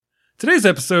Today's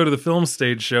episode of the Film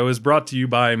Stage Show is brought to you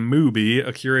by Mubi,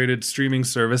 a curated streaming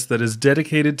service that is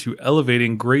dedicated to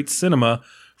elevating great cinema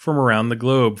from around the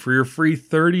globe. For your free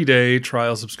 30-day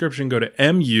trial subscription, go to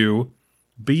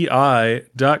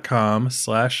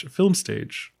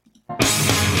mubi.com/filmstage.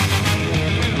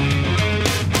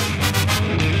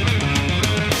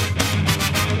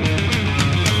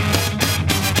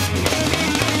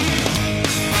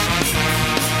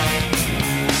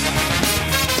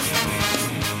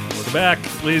 Back,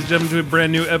 ladies and gentlemen, to a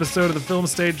brand new episode of the Film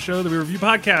Stage Show, the review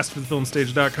podcast for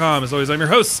thefilmstage.com. As always, I'm your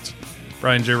host,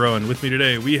 Brian J. Rowan. With me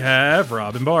today, we have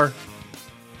Robin Barr.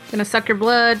 Gonna suck your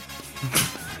blood.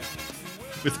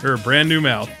 With her brand new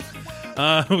mouth.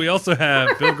 We also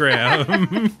have Bill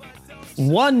Graham.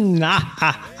 One.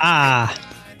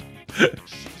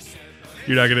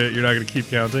 You're not gonna keep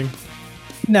counting?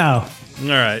 No. All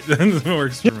right, that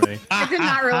works for me. I did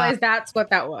not realize that's what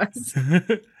that was.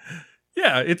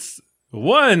 Yeah, it's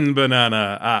one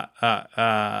banana,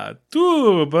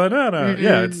 two banana. Mm-hmm.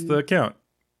 Yeah, it's the count.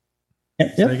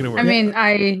 Yep. I mean,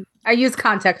 I use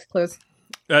context clues.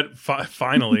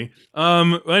 Finally.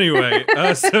 Anyway,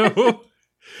 so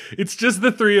it's just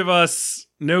the three of us,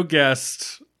 no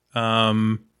guest.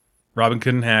 Robin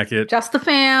couldn't hack it. Just the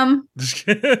fam.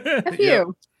 A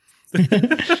few.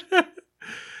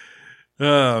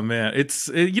 Oh man,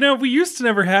 we used to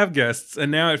never have guests,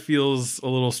 and now it feels a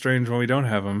little strange when we don't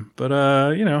have them. But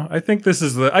I think this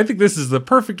is the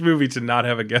perfect movie to not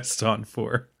have a guest on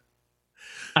for.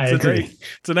 I agree.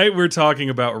 Tonight we're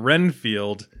talking about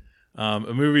Renfield,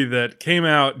 a movie that came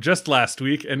out just last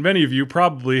week, and many of you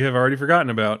probably have already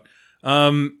forgotten about.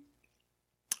 I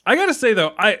gotta say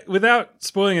though, without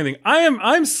spoiling anything,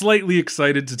 I'm slightly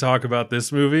excited to talk about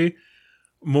this movie,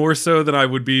 more so than I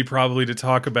would be probably to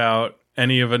talk about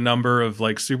any of a number of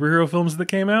like superhero films that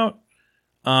came out.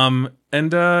 So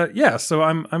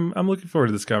I'm looking forward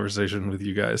to this conversation with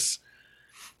you guys.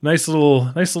 Nice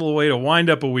little way to wind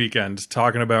up a weekend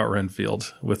talking about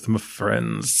Renfield with my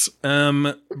friends.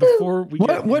 Before we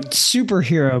what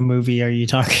superhero movie are you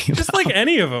talking about? Just like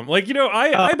any of them. Like,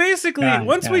 I basically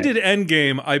once we did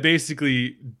Endgame, I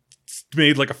basically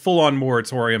made like a full-on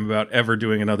moratorium about ever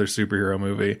doing another superhero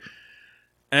movie.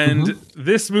 And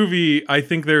this movie, I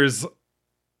think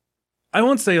I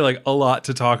won't say like a lot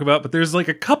to talk about, but there's like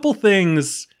a couple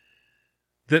things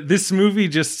that this movie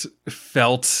just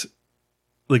felt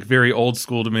like very old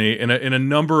school to me in a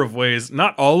number of ways,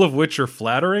 not all of which are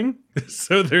flattering.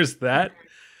 So there's that.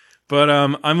 But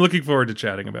I'm looking forward to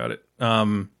chatting about it.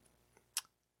 And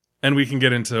we can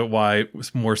get into why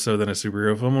it's more so than a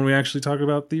superhero film when we actually talk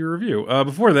about the review.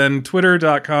 Before then,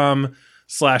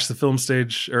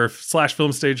 twitter.com/thefilmstage or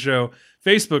 /filmstage show,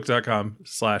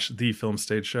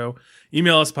 facebook.com/thefilmstage show,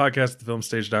 email us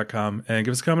podcast@thefilmstage.com, and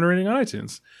give us a comment or rating on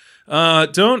iTunes.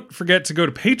 Don't forget to go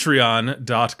to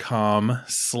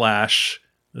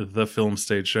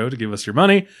patreon.com/thefilmstage show to give us your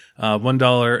money.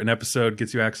 $1 an episode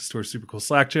gets you access to our super cool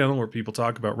Slack channel where people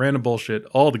talk about random bullshit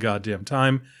all the goddamn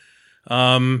time.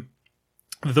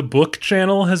 The book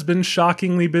channel has been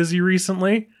shockingly busy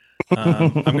recently.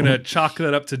 I'm going to chalk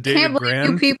that up to David Gran. Can't believe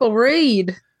you people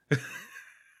read.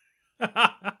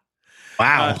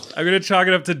 Wow. I'm going to chalk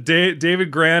it up to David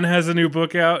Gran has a new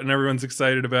book out, and everyone's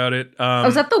excited about it.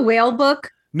 Was that the whale book?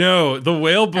 No, the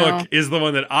whale book is the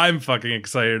one that I'm fucking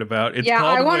excited about. It's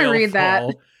called I want to read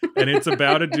that. And it's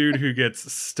about a dude who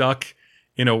gets stuck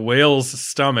in a whale's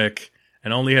stomach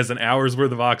and only has an hour's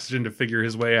worth of oxygen to figure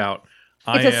his way out.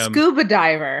 It's a scuba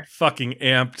diver. Fucking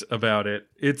amped about it.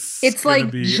 It's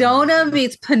like Jonah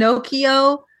meets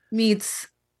Pinocchio meets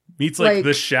like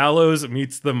The Shallows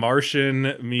meets The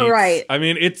Martian meets right. I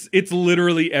mean, it's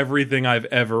literally everything I've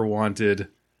ever wanted.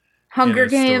 Hunger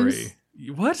Games. Story.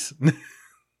 What? Well,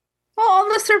 all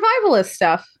the survivalist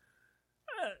stuff.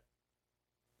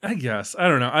 I guess. I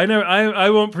don't know.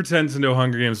 I won't pretend to know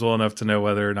Hunger Games well enough to know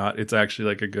whether or not it's actually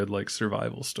like a good like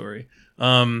survival story.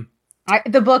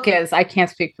 The book is. I can't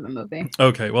speak for the movie.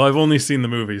 Okay, well, I've only seen the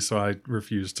movie, so I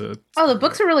refuse to. Oh, the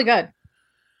books are really good.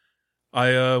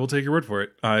 I will take your word for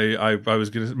it. I was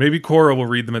gonna maybe Cora will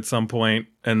read them at some point,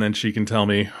 and then she can tell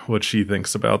me what she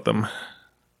thinks about them.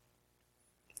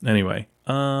 Anyway,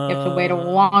 you have to wait a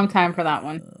long time for that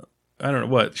one. I don't know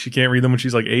what she can't read them when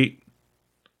she's like 8.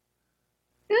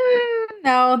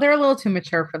 No, they're a little too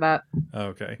mature for that.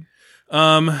 Okay.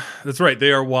 That's right.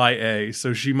 They are YA,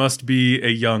 so she must be a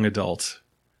young adult.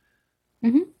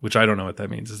 Which I don't know what that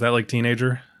means. Is that like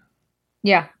teenager?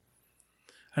 Yeah.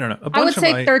 I don't know. I would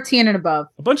say 13 and above.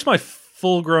 A bunch of my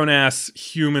full-grown ass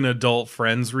human adult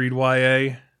friends read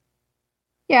YA.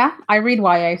 Yeah, I read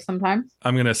YA sometimes.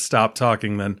 I'm going to stop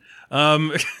talking then.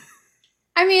 I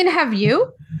I mean, have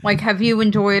you? Like, have you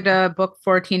enjoyed a book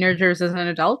for teenagers as an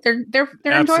adult? They're Absolutely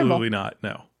enjoyable. not.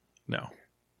 No. No.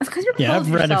 It's because you're Yeah, full of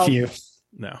I've read a yourself. few.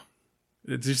 No.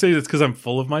 Did you say it's because I'm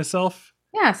full of myself?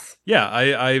 Yes. Yeah,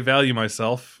 I value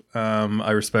myself. I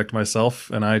respect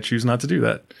myself, and I choose not to do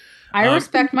that. I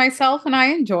respect myself and I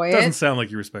enjoy Doesn't it. sound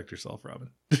like you respect yourself, Robin.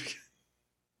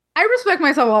 I respect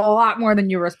myself a lot more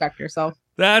than you respect yourself.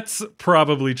 That's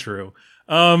probably true.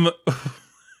 What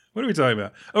are we talking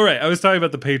about? All right, I was talking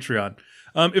about the Patreon.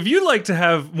 If you'd like to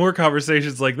have more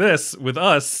conversations like this with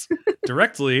us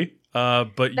directly,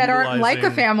 but That aren't like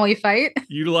a family fight.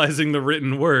 utilizing the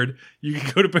written word, you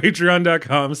can go to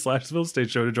patreon.com/FilmStage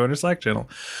Show to join our Slack channel.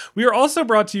 We are also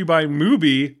brought to you by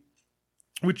Mubi,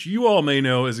 which you all may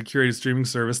know is a curated streaming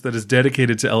service that is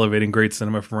dedicated to elevating great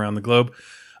cinema from around the globe.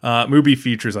 Mubi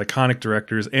features iconic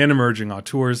directors and emerging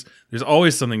auteurs. There's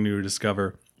always something new to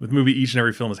discover. With Mubi, each and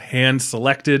every film is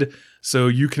hand-selected, so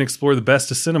you can explore the best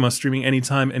of cinema streaming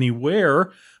anytime,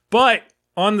 anywhere. But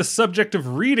on the subject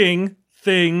of reading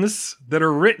things that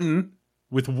are written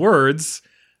with words,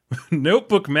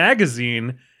 Notebook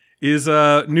Magazine is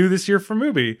new this year for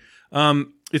Mubi.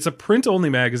 It's a print-only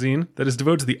magazine that is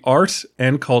devoted to the art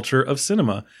and culture of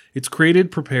cinema. It's created,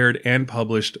 prepared, and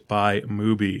published by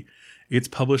Mubi. It's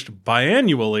published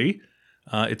biannually.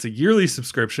 It's a yearly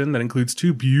subscription that includes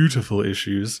 2 beautiful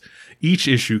issues. Each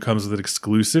issue comes with an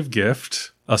exclusive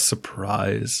gift, a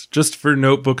surprise, just for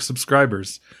Notebook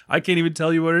subscribers. I can't even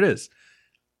tell you what it is.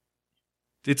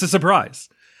 It's a surprise.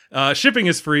 Shipping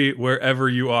is free wherever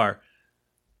you are.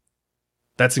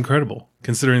 That's incredible,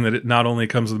 considering that it not only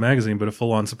comes with a magazine, but a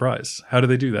full-on surprise. How do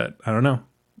they do that? I don't know.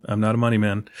 I'm not a money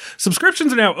man.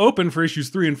 Subscriptions are now open for issues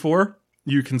 3 and 4.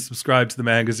 You can subscribe to the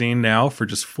magazine now for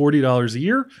just $40 a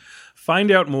year. Find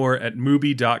out more at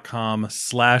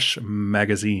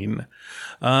Mubi.com/magazine.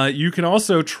 You can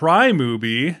also try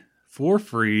Mubi for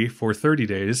free for 30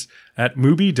 days at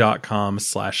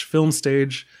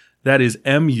Mubi.com/filmstage. That is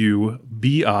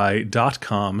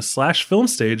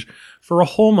MUBI.com/filmstage for a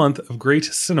whole month of great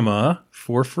cinema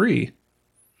for free.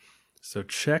 So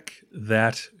check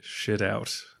that shit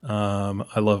out.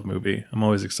 I love Mubi. I'm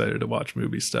always excited to watch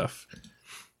Mubi stuff.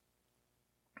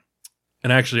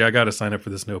 And actually, I got to sign up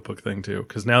for this Notebook thing too,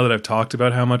 because now that I've talked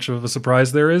about how much of a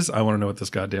surprise there is, I want to know what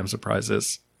this goddamn surprise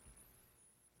is.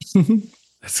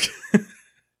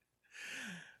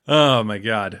 Oh my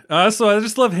god. So I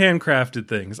just love handcrafted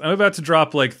things. I'm about to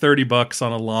drop like $30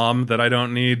 on a llama that I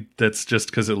don't need. That's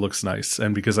just because it looks nice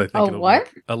and because I think it'll what?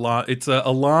 Look a lot. It's a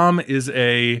llama is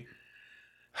a.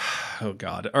 Oh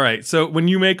god. All right. So when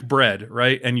you make bread,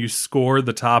 right, and you score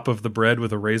the top of the bread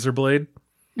with a razor blade,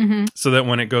 so that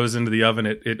when it goes into the oven,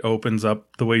 it opens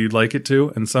up the way you'd like it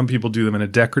to. And some people do them in a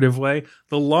decorative way.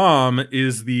 The llama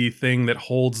is the thing that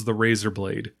holds the razor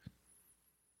blade.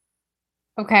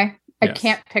 Okay. I Yes.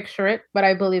 can't picture it, but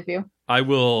I believe you. I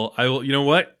will. You know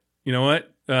what?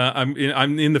 I'm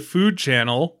in the food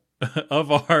channel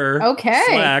of our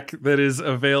Slack that is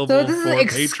available. So this for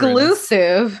is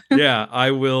exclusive. Patrons. Yeah, I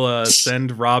will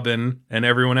send Robin and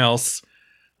everyone else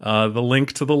the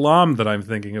link to the llama that I'm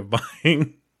thinking of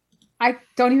buying. I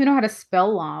don't even know how to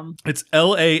spell llama. It's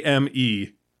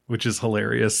LAME, which is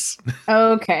hilarious.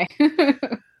 Okay.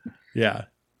 Yeah,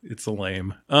 it's a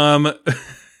lame.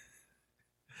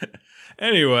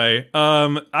 Anyway,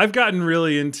 I've gotten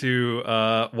really into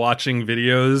watching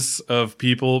videos of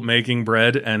people making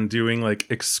bread and doing like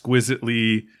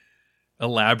exquisitely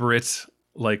elaborate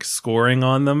like scoring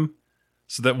on them,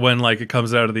 so that when like it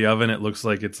comes out of the oven, it looks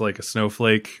like it's like a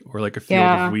snowflake or like a field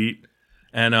of wheat.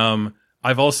 And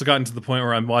I've also gotten to the point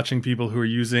where I'm watching people who are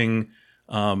using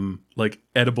like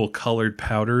edible colored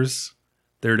powders.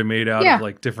 They're made out of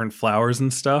like different flowers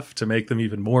and stuff to make them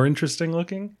even more interesting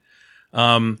looking.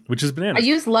 Which is bananas. I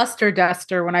use luster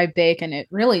duster when I bake, and it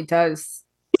really does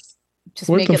just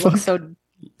What make the it look fuck? so. Did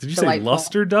you delightful. say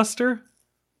luster duster?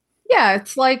 Yeah,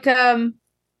 it's like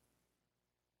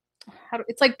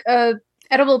it's like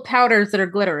edible powders that are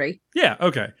glittery. Yeah,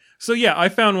 okay. So yeah, I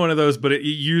found one of those, but it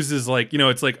uses like,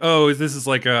 it's like, oh, this is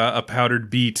like a powdered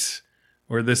beet,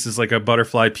 or this is like a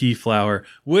butterfly pea flower.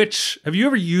 Which, have you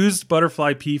ever used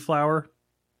butterfly pea flower?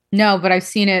 No, but I've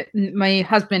seen it. My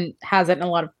husband has it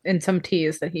in some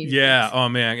teas that he. Yeah. makes. Oh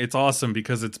man, it's awesome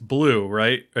because it's blue,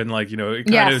 right? And like, it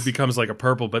kind of becomes like a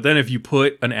purple. But then if you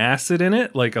put an acid in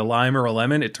it, like a lime or a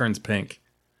lemon, it turns pink.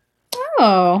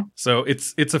 Oh. So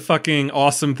it's a fucking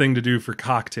awesome thing to do for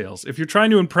cocktails. If you're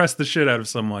trying to impress the shit out of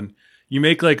someone, you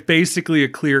make like basically a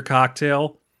clear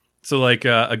cocktail. So like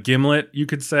a gimlet, you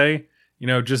could say,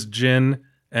 just gin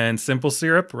and simple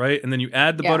syrup, right? And then you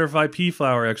add the butterfly pea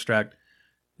flower extract.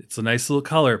 It's a nice little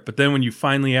color. But then when you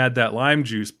finally add that lime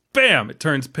juice, bam, it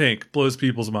turns pink, blows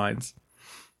people's minds.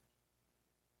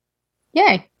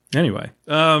 Yay. Anyway,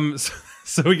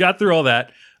 so we got through all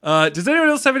that. Does anyone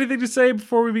else have anything to say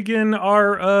before we begin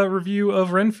our review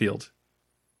of Renfield?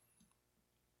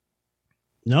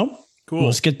 Nope. Cool.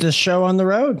 Let's get this show on the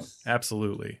road.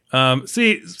 Absolutely.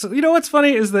 See, so you know what's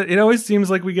funny is that it always seems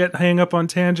like we get hang up on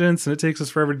tangents and it takes us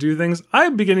forever to do things.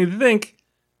 I'm beginning to think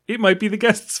it might be the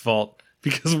guest's fault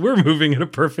because we're moving at a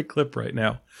perfect clip right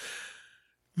now.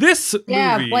 This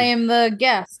movie... blame the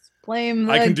guest. Blame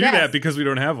the I can do guest. that because we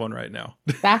don't have one right now.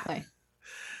 Exactly.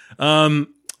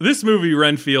 This movie,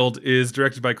 Renfield, is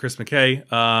directed by Chris McKay.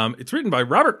 It's written by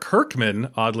Robert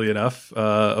Kirkman, oddly enough,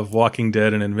 of Walking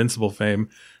Dead and Invincible fame,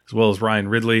 as well as Ryan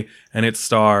Ridley. And it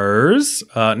stars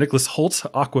Nicholas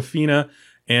Hoult, Awkwafina,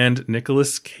 and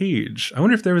Nicolas Cage. I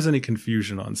wonder if there was any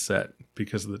confusion on set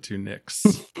because of the two Nicks.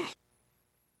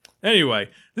 Anyway,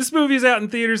 this movie is out in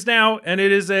theaters now, and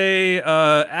it is a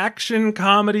action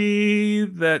comedy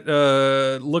that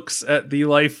looks at the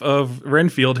life of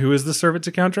Renfield, who is the servant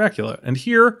to Count Dracula. And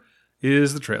here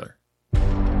is the trailer.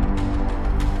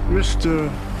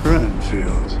 Mr.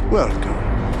 Renfield, welcome.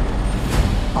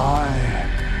 I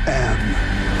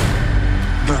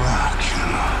am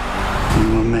Dracula.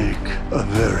 You will make a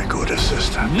very good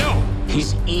assistant. No!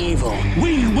 He's evil.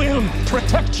 We will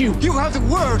protect you. You have the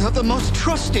word of the most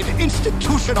trusted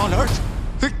institution on earth,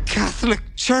 the Catholic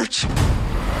Church.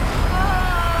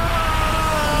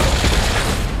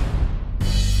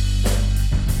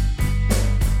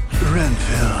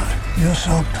 Renfield, your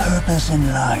sole purpose in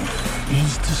life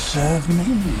is to serve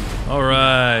me. All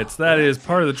right, so that is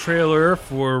part of the trailer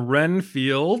for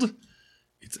Renfield.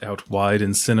 It's out wide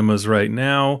in cinemas right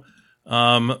now.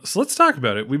 So let's talk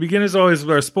about it. We begin as always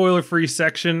with our spoiler-free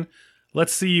section.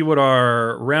 Let's see what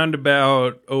our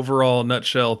roundabout overall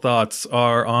nutshell thoughts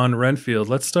are on Renfield.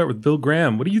 Let's start with Bill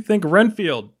Graham. What do you think of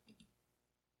Renfield?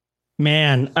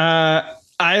 Man,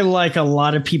 I like a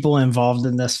lot of people involved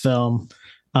in this film.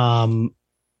 I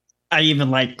even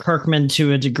like Kirkman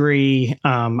to a degree.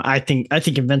 I think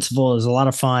Invincible is a lot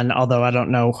of fun, although I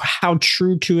don't know how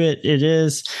true to it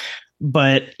is.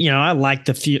 But, I like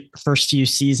the first few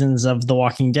seasons of The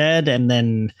Walking Dead. And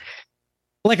then,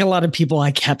 like a lot of people,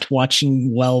 I kept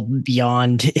watching well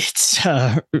beyond its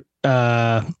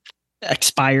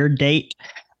expired date.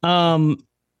 And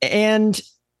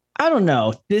I don't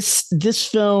know, this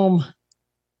film,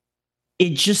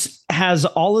 it just has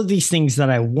all of these things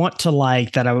that I want to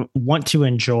like, that I want to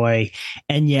enjoy.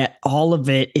 And yet all of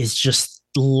it is just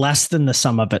less than the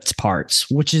sum of its parts,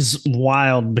 which is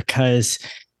wild because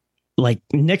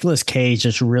Nicolas Cage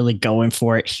is really going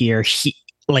for it here.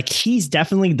 He's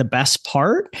definitely the best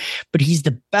part, but he's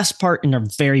the best part in a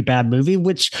very bad movie,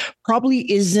 which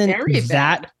probably isn't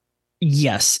that.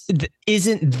 Yes,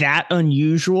 isn't that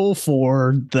unusual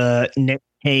for the Nick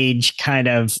Cage kind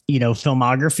of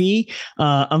filmography.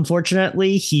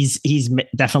 Unfortunately, he's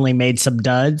definitely made some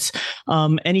duds,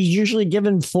 and he's usually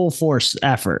given full force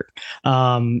effort.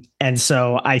 And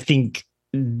so I think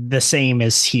the same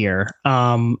is here.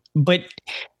 But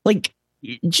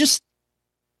just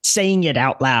saying it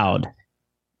out loud,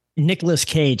 Nicolas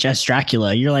Cage as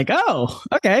Dracula, you're like, oh,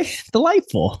 okay,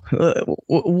 delightful.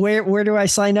 Where do I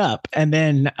sign up? And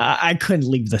then I couldn't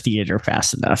leave the theater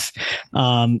fast enough.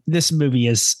 This movie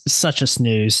is such a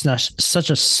snooze, such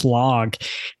a slog.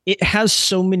 It has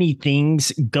so many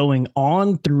things going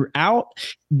on throughout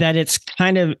that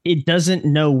it doesn't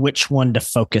know which one to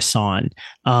focus on.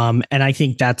 And I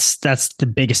think that's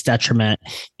the biggest detriment,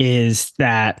 is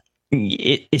that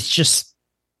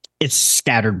it's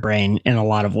scattered brain in a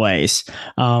lot of ways.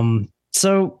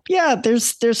 So yeah,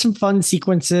 there's some fun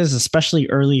sequences, especially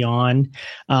early on.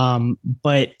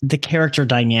 But the character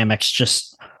dynamics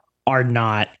just are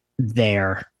not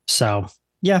there. So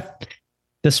yeah,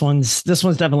 this one's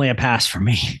definitely a pass for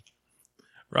me.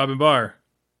 Robin Barr.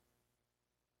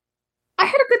 I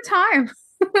had a good time.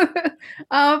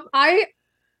 I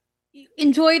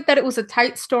enjoyed that it was a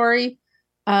tight story.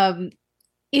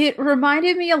 It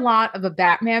reminded me a lot of a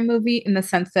Batman movie in the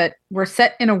sense that we're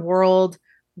set in a world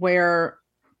where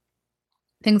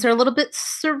things are a little bit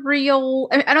surreal.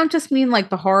 I don't just mean like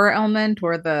the horror element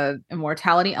or the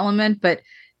immortality element, but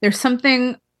there's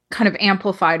something kind of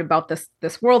amplified about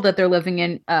this world that they're living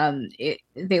in.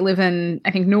 They live in,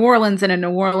 I think, New Orleans, and a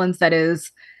New Orleans that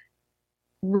is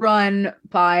run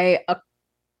by a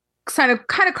kind of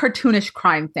cartoonish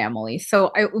crime family.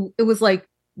 So it was like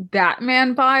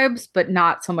Batman vibes, but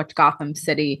not so much Gotham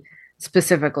City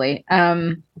specifically.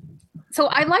 So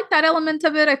I like that element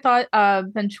of it. I thought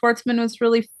Ben Schwartzman was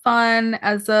really fun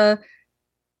as a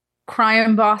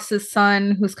crime boss's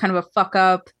son who's kind of a fuck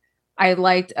up. I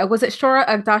liked was it Shora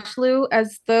Agdashlu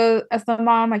as the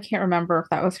mom? I can't remember if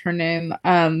that was her name.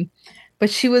 But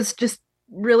she was just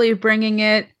really bringing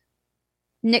it.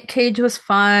 Nick Cage was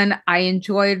fun. I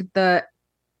enjoyed the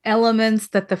elements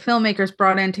that the filmmakers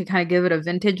brought in to kind of give it a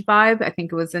vintage vibe. I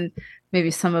think it was in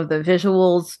maybe some of the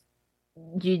visuals.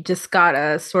 You just got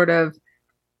a sort of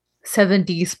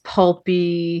 70s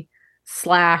pulpy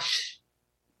slash,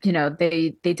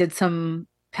 they did some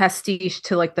pastiche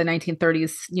to like the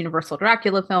 1930s Universal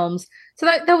Dracula films. So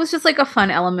that was just like a fun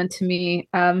element to me.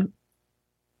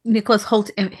 Nicholas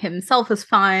Hoult himself is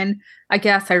fine. I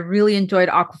guess I really enjoyed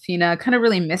Aquafina. Kind of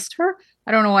really missed her.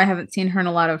 I don't know why I haven't seen her in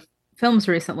a lot of films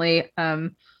recently.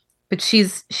 But she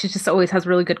just always has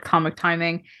really good comic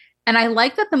timing. And I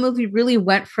like that the movie really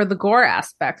went for the gore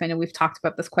aspect. I know we've talked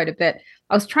about this quite a bit.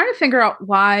 I was trying to figure out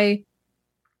why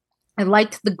I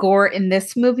liked the gore in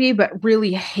this movie, but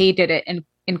really hated it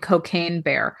in Cocaine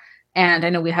Bear. And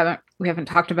I know we haven't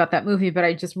talked about that movie, but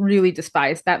I just really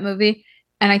despised that movie.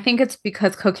 And I think it's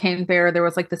because Cocaine Bear, there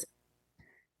was like this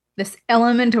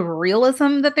element of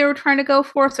realism that they were trying to go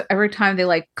for. So every time they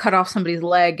like cut off somebody's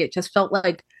leg, it just felt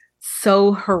like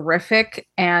so horrific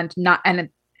and not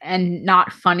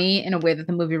funny in a way that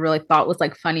the movie really thought was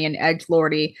like funny and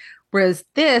edgelordy. Whereas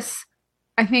this,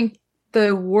 I think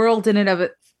the world in and of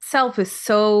itself is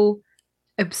so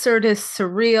absurdist,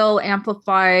 surreal,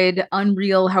 amplified,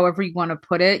 unreal, however you want to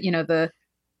put it,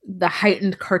 the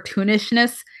heightened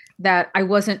cartoonishness, that I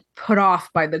wasn't put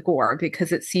off by the gore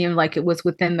because it seemed like it was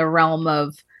within the realm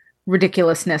of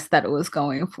ridiculousness that it was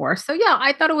going for. So yeah,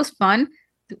 I thought it was fun.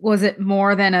 Was it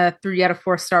more than a 3 out of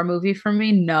 4 star movie for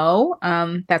me? No.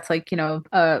 That's like, in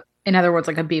other words,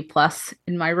 like a B+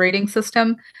 in my rating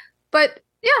system. But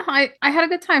yeah, I had a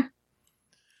good time.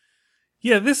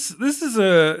 Yeah, this is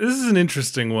an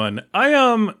interesting one.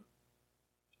 I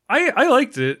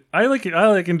liked it.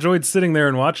 I enjoyed sitting there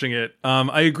and watching it.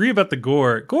 I agree about the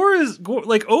gore. Gore,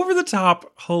 like over the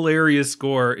top hilarious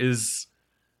gore is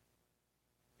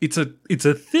it's a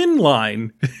thin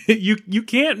line. you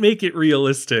can't make it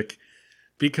realistic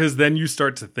because then you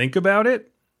start to think about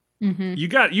it. Mm-hmm. You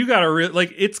got to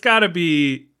like it's got to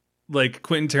be like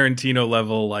Quentin Tarantino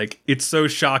level. Like it's so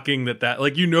shocking that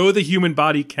like the human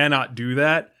body cannot do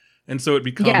that, and so it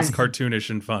becomes cartoonish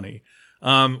and funny.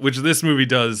 Which this movie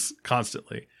does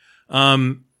constantly.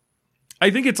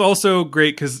 I think it's also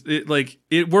great because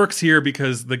it works here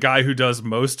because the guy who does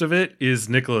most of it is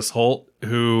Nicholas Hoult,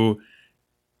 who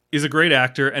is a great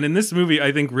actor, and in this movie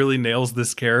I think really nails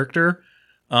this character.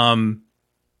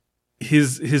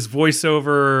 His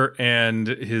voiceover and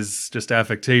his just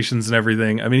affectations and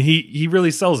everything. I mean, he really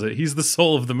sells it. He's the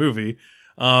soul of the movie.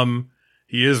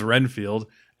 He is Renfield.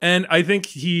 And I think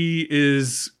he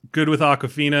is good with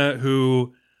Awkwafina,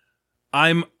 who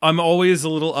I'm always a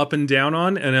little up and down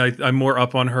on, and I'm more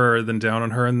up on her than down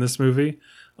on her in this movie.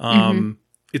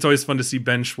 It's always fun to see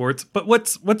Ben Schwartz. But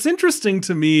what's interesting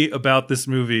to me about this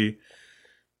movie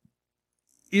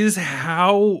is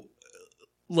how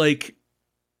like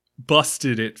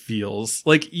busted it feels.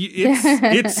 Like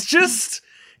it's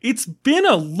been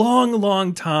a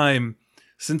long time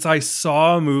since I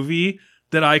saw a movie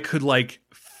that I could like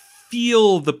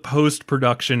feel the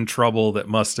post-production trouble that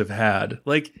must have had.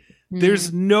 Like,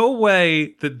 there's no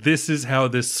way that this is how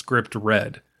this script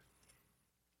read.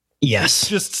 Yes. It's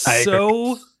just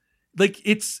so like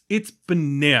it's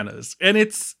bananas. And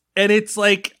it's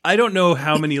like I don't know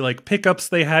how many like pickups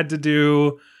they had to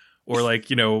do or like,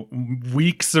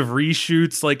 weeks of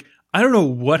reshoots. Like I don't know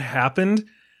what happened.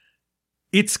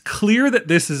 It's clear that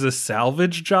this is a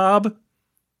salvage job,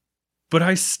 but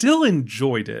I still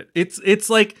enjoyed it. It's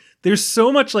like there's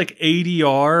so much like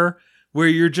ADR where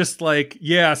you're just like,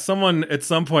 yeah, someone at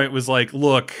some point was like,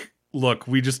 look,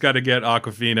 we just got to get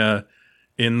Awkwafina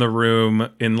in the room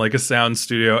in like a sound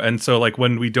studio. And so like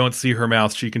when we don't see her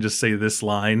mouth, she can just say this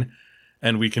line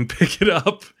and we can pick it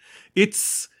up.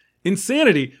 It's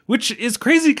insanity, which is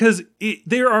crazy because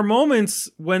there are moments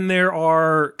when there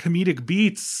are comedic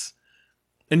beats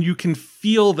and you can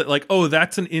feel that like, oh,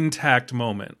 that's an intact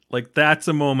moment. Like that's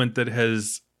a moment that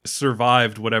has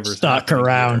survived whatever's stuck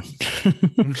around.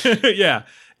 Yeah.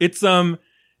 It's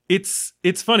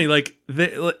funny. Like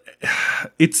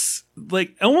it's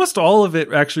like almost all of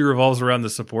it actually revolves around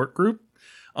the support group.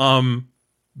 The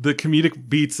comedic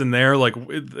beats in there, like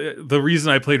the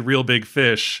reason I played Real Big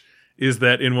Fish is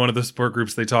that in one of the support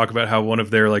groups, they talk about how one of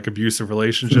their like abusive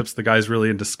relationships, the guy's really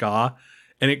into ska,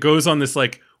 and it goes on this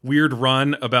like weird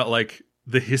run about like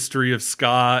the history of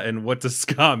ska and what does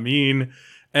ska mean.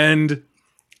 And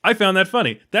I found that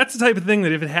funny. That's the type of thing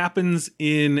that if it happens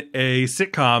in a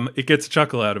sitcom, it gets a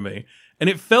chuckle out of me. And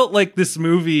it felt like this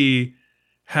movie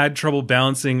had trouble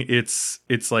balancing its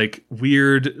like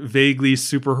weird, vaguely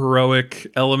superheroic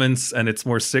elements and its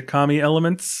more sitcom-y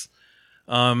elements.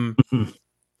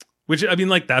 Which, I mean,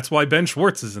 like, that's why Ben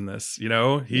Schwartz is in this, you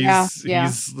know? He's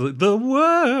the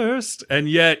worst. And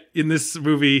yet, in this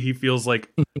movie, he feels, like,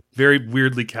 very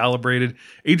weirdly calibrated.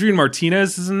 Adrian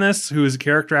Martinez is in this, who is a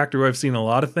character actor who I've seen a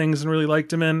lot of things and really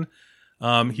liked him in.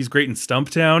 He's great in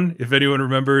Stumptown. If anyone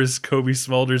remembers Cobie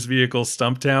Smulders' vehicle,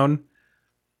 Stumptown.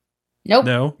 Nope.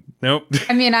 No? Nope.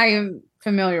 I mean, I am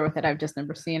familiar with it. I've just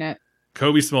never seen it.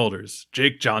 Cobie Smulders,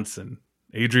 Jake Johnson,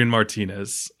 Adrian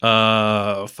Martinez.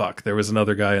 There was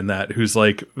another guy in that who's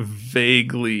like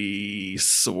vaguely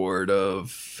sort of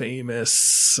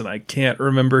famous, and I can't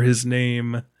remember his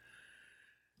name.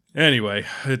 Anyway,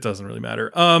 it doesn't really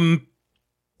matter.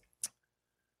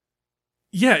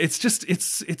 Yeah, it's just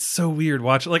it's so weird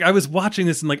watching. Like, I was watching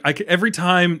this and like every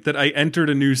time that I entered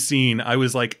a new scene, I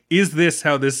was like, is this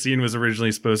how this scene was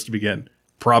originally supposed to begin?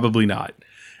 Probably not.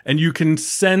 And you can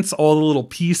sense all the little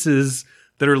pieces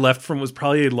that are left from was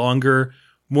probably a longer,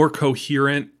 more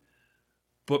coherent,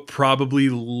 but probably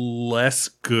less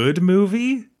good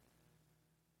movie.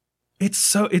 It's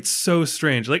so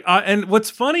strange. Like, and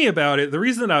what's funny about it, the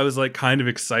reason that I was like kind of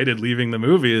excited leaving the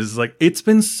movie is like, it's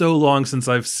been so long since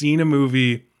I've seen a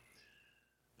movie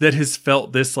that has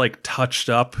felt this like touched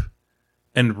up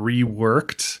and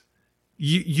reworked.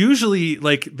 Usually,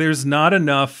 like, there's not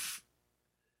enough.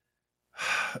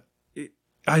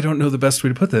 I don't know the best way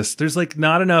to put this. There's like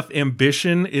not enough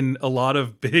ambition in a lot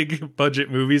of big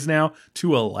budget movies now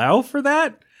to allow for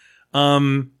that.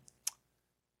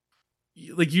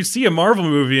 Like, you see a Marvel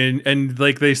movie and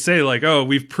like they say like, oh,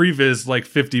 we've prevised like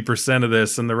 50% of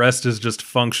this and the rest is just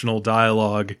functional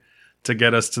dialogue to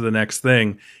get us to the next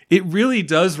thing. It really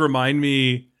does remind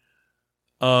me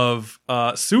of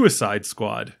Suicide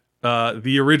Squad,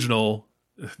 the original,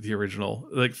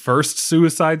 like, first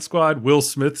Suicide Squad, Will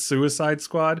Smith's Suicide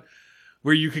Squad,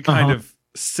 where you could kind of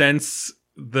sense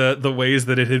the ways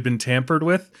that it had been tampered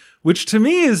with, which to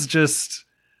me is just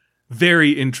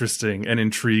very interesting and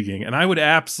intriguing. And I would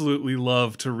absolutely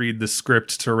love to read the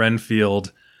script to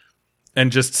Renfield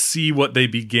and just see what they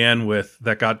began with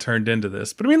that got turned into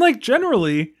this. But I mean, like,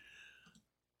 generally,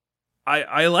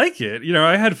 I like it. You know,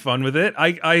 I had fun with it.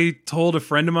 I told a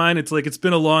friend of mine, it's like, it's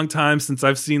been a long time since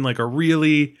I've seen like a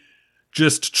really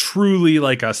just truly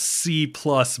like a C+,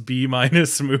 B-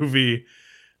 movie.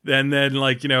 And then,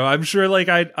 like, you know, I'm sure like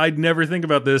I'd never think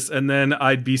about this, and then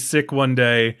I'd be sick one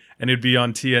day and it'd be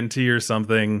on TNT or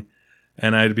something,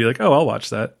 and I'd be like, oh, I'll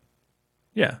watch that.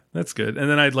 Yeah, that's good. And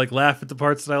then I'd like laugh at the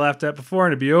parts that I laughed at before,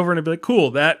 and it'd be over, and I'd be like, cool,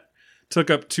 that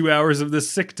took up 2 hours of this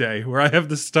sick day where I have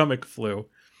the stomach flu.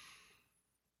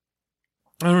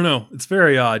 I don't know. It's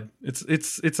very odd.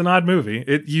 It's an odd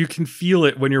movie. You can feel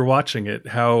it when you're watching it,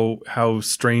 how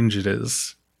strange it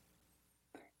is.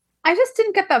 I just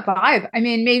didn't get that vibe. I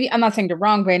mean, maybe I'm not saying you're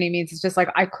wrong by any means. It's just like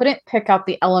I couldn't pick out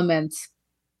the elements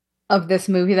of this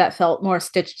movie that felt more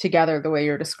stitched together the way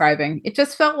you're describing. It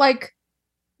just felt like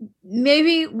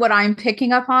maybe what I'm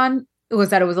picking up on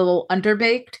was that it was a little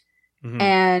underbaked,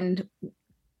 and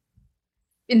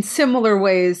in similar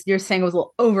ways, you're saying it was a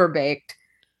little overbaked.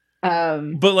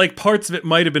 But like parts of it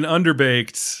might have been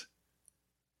underbaked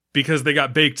because they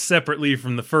got baked separately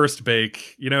from the first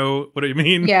bake. You know what I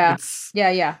mean? Yeah.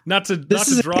 Yeah. Not to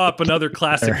draw up another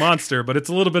classic monster, but it's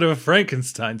a little bit of a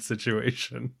Frankenstein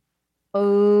situation.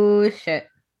 Oh shit.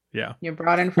 Yeah. You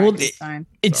brought in Frankenstein.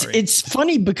 It's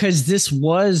funny because this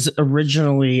was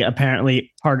originally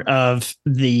apparently part of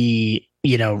the,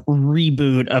 you know,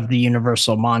 reboot of the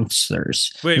Universal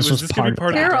Monsters. Wait, this was this going to be part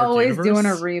of the They're Dark always Universe? doing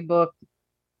a reboot.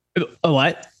 Oh,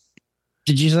 what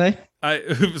did you say?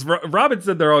 Robin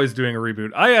said they're always doing a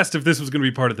reboot. I asked if this was going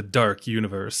to be part of the Dark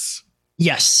Universe.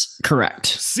 Yes, correct.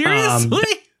 Seriously?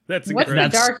 That's incredible.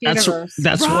 What's the Dark Universe?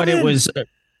 That's what it was.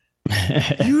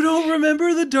 You don't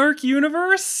remember the Dark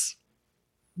Universe?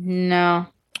 No.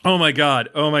 Oh my god.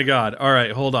 All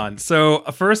right, hold on. So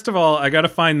first of all, I got to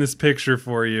find this picture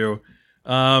for you.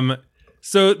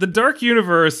 So the Dark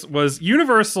Universe was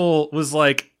Universal was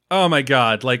like, oh my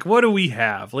god, like, what do we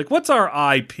have? Like, what's our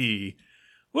IP?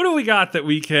 What do we got that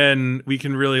we can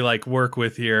really like work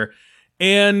with here?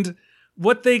 And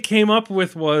what they came up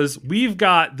with was, we've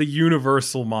got the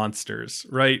Universal monsters,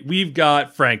 right? We've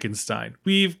got Frankenstein.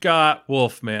 We've got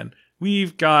Wolfman.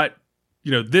 We've got,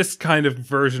 you know, this kind of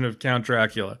version of Count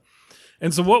Dracula.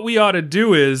 And so what we ought to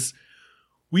do is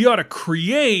we ought to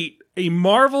create a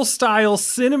Marvel-style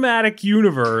cinematic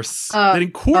universe that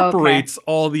incorporates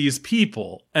all these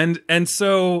people. And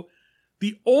so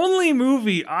the only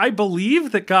movie I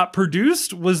believe that got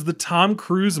produced was the Tom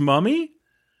Cruise Mummy,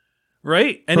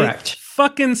 right? And correct. it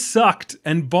fucking sucked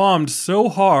and bombed so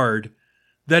hard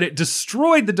that it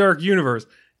destroyed the Dark Universe.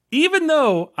 Even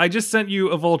though I just sent you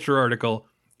a Vulture article,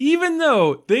 even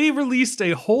though they released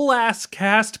a whole ass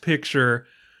cast picture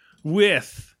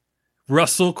with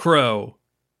Russell Crowe,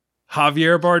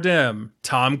 Javier Bardem,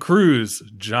 Tom Cruise,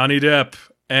 Johnny Depp,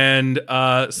 and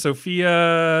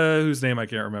Sophia, whose name I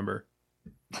can't remember.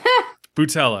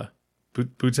 Butella.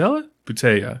 Butella.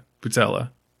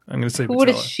 I'm going to say Who Butella. would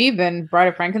have she been? Bride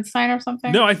of Frankenstein or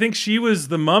something? No, I think she was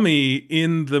the mummy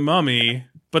in The Mummy.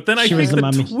 But then I think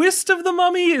the twist of The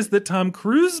Mummy is that Tom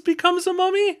Cruise becomes a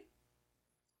mummy?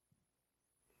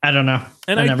 I don't know.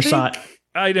 And I never saw it.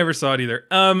 I never saw it either.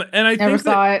 And I never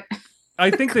saw it.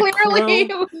 I think clearly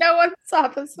that no one saw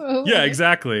this movie. Yeah,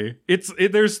 exactly.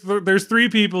 There's three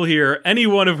people here, any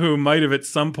one of whom might have at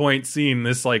some point seen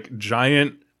this like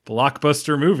giant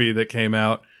blockbuster movie that came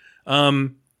out.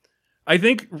 I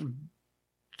think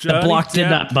the block did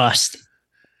not bust.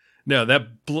 No,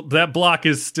 that block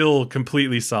is still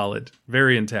completely solid,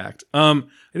 very intact. I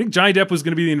think Johnny Depp was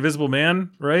going to be the Invisible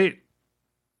Man, right?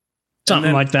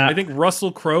 Something like that. I think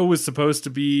Russell Crowe was supposed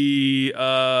to be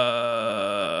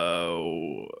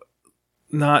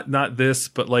not this,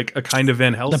 but like a kind of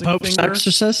Van Helsing. The Pope's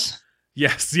exorcist?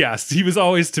 Yes. He was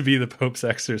always to be the Pope's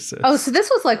exorcist. Oh, so this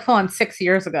was like full on 6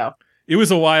 years ago. It was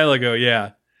a while ago,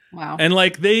 yeah. Wow. And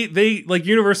like they like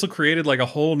Universal created like a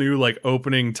whole new like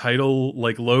opening title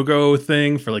like logo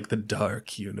thing for like the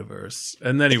Dark Universe.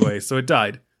 And anyway, so it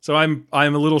died. So I'm a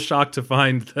little shocked to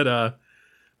find that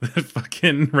that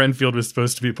fucking Renfield was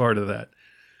supposed to be part of that.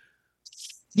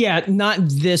 Yeah, not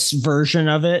this version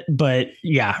of it, but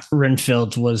yeah,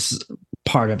 Renfield was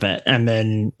part of it. And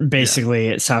then basically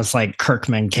it sounds like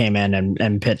Kirkman came in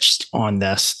and pitched on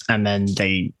this, and then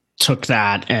they took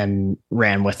that and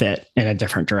ran with it in a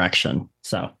different direction.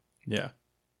 So, yeah.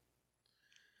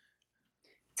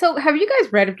 So have you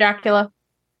guys read Dracula?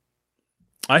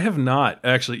 I have not,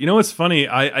 actually. You know what's funny?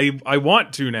 I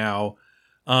want to now,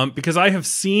 because I have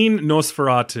seen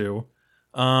Nosferatu.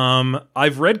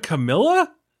 I've read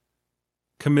Camilla.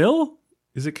 Camille?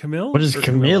 Is it Camille? What is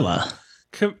Camilla?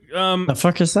 The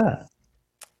fuck is that?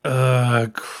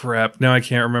 Crap. Now I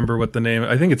can't remember what the name.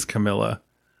 I think it's Camilla.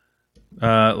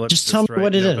 Just tell me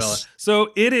what it is.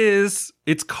 So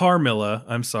it's Carmilla.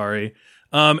 I'm sorry.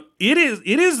 It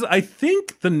is, I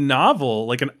think, the novel,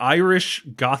 like an Irish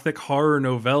Gothic horror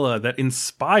novella that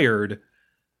inspired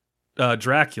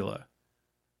Dracula.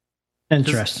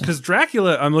 Interesting. Because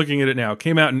Dracula, I'm looking at it now,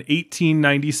 came out in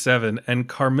 1897, and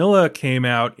Carmilla came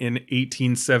out in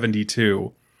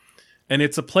 1872. And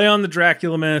it's a play on the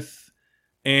Dracula myth,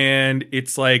 and it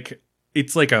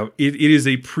is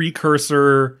a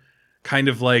precursor kind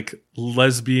of like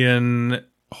lesbian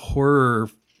horror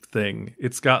thing.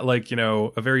 It's got like,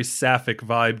 a very sapphic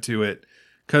vibe to it.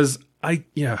 Cause now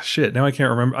I can't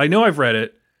remember. I know I've read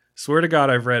it. Swear to God,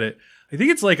 I've read it. I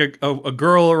think it's like a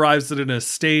girl arrives at an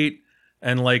estate,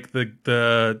 and like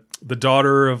the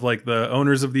daughter of like the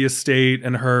owners of the estate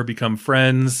and her become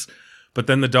friends. But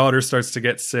then the daughter starts to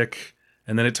get sick.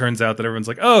 And then it turns out that everyone's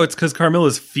like, oh, it's because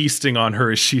Carmilla's feasting on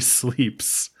her as she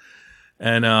sleeps.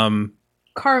 And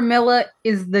Carmilla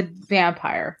is the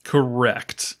vampire.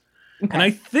 Correct. Okay. And I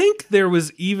think there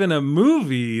was even a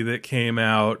movie that came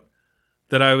out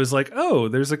that I was like, oh,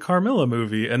 there's a Carmilla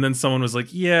movie. And then someone was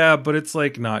like, yeah, but it's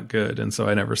like not good. And so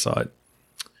I never saw it.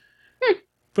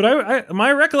 But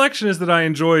my recollection is that I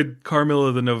enjoyed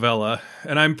Carmilla the novella.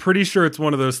 And I'm pretty sure it's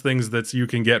one of those things that you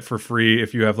can get for free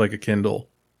if you have like a Kindle.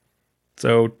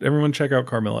 So everyone check out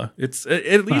Carmilla. It's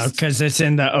at least because it's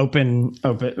in the open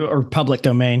or public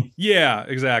domain. Yeah,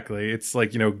 exactly. It's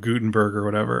like, Gutenberg or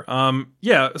whatever.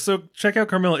 Yeah. So check out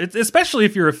Carmilla. It's especially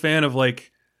if you're a fan of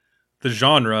like the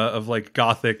genre of like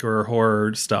Gothic or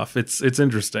horror stuff. It's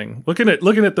interesting. Looking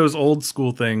at those old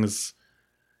school things.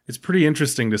 It's pretty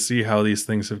interesting to see how these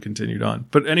things have continued on.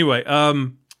 But anyway,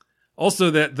 also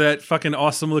that fucking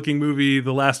awesome looking movie,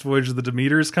 The Last Voyage of the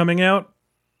Demeter, is coming out.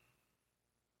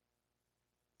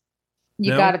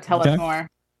 You got to tell us more.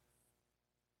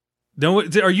 No,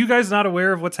 are you guys not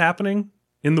aware of what's happening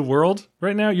in the world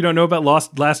right now? You don't know about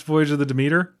Last Voyage of the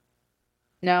Demeter?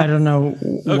 No, I don't know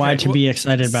why to be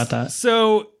excited about that.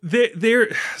 So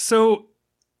so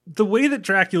the way that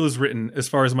Dracula is written, as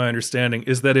far as my understanding,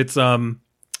 is that it's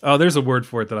there's a word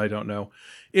for it that I don't know.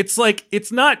 It's like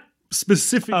it's not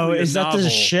specifically. Oh, is that the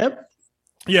ship?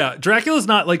 Yeah, Dracula's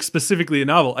not like specifically a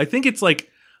novel. I think it's like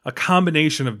a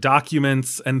combination of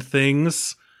documents and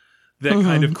things that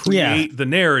kind of create the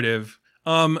narrative.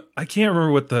 I can't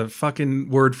remember what the fucking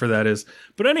word for that is,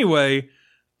 but anyway,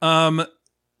 one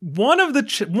of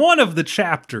the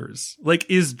chapters like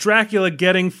is Dracula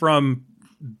getting from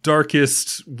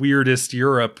darkest, weirdest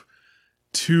Europe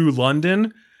to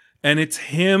London, and it's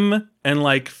him and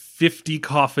like 50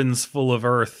 coffins full of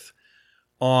earth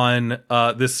on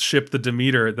this ship, the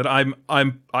Demeter,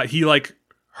 that he like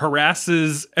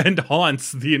harasses and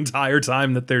haunts the entire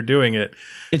time that they're doing it.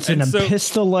 It's an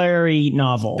epistolary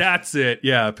novel. That's it.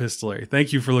 Yeah, epistolary.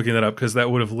 Thank you for looking that up, because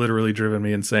that would have literally driven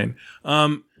me insane.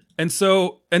 And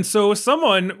so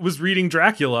someone was reading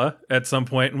Dracula at some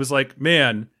point and was like,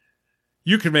 man,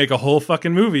 you could make a whole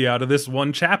fucking movie out of this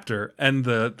one chapter. And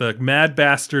the mad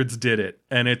bastards did it.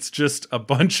 And it's just a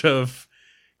bunch of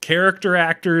character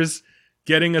actors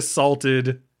getting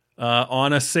assaulted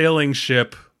on a sailing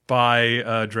ship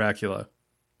by Dracula,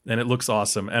 and it looks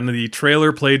awesome. And the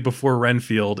trailer played before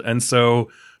Renfield, and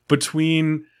so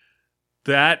between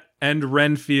that and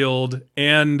Renfield,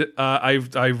 and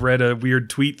I read a weird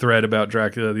tweet thread about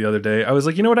Dracula the other day. I was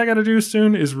like, you know what I got to do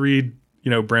soon is read,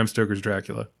 Bram Stoker's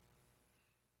Dracula.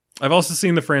 I've also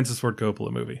seen the Francis Ford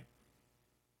Coppola movie.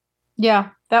 Yeah,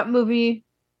 that movie,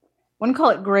 wouldn't call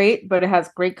it great, but it has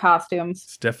great costumes.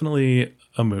 It's definitely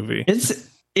a movie.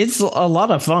 It's a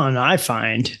lot of fun, I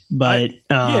find, but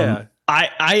I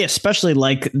especially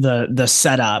like the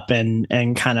setup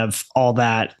and kind of all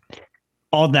that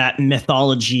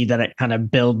mythology that it kind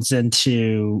of builds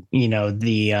into,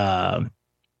 the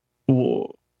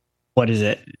what is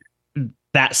it?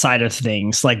 That side of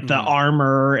things, like the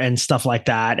armor and stuff like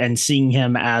that, and seeing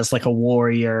him as like a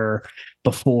warrior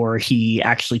before he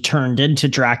actually turned into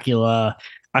Dracula.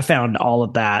 I found all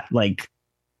of that like.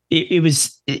 It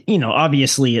was,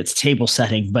 obviously it's table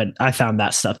setting, but I found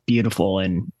that stuff beautiful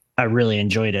and I really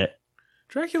enjoyed it.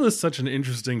 Dracula is such an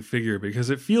interesting figure because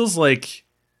it feels like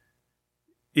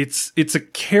it's a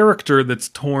character that's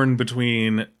torn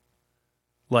between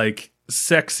like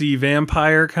sexy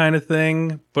vampire kind of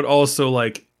thing, but also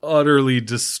like utterly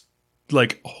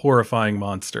like horrifying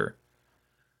monster.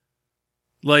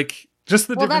 Like, just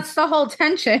the difference. That's the whole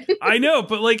tension. I know,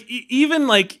 but even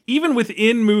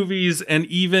within movies and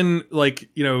even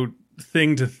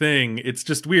thing to thing, it's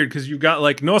just weird because you've got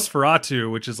like Nosferatu,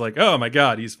 which is like, oh my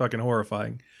god, he's fucking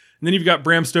horrifying. And then you've got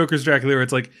Bram Stoker's Dracula, where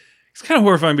it's like he's kind of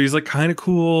horrifying, but he's like kind of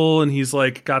cool, and he's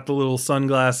like got the little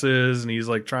sunglasses, and he's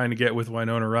like trying to get with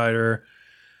Winona Ryder.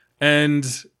 And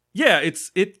yeah,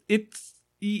 it's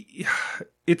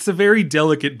a very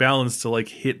delicate balance to like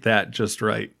hit that just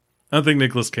right. I don't think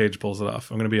Nicolas Cage pulls it off.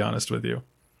 I'm going to be honest with you.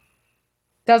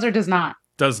 Does or does not?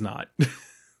 Does not.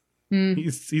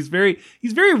 He's very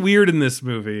weird in this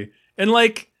movie. And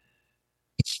like,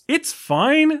 it's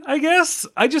fine, I guess.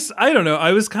 I don't know.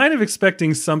 I was kind of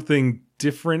expecting something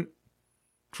different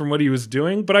from what he was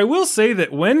doing. But I will say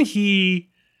that when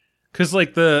because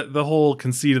like the whole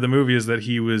conceit of the movie is that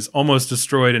he was almost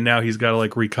destroyed and now he's got to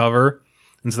like recover.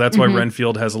 And so that's why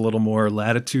Renfield has a little more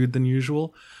latitude than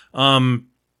usual.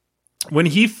 When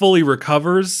he fully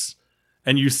recovers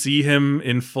and you see him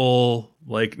in full,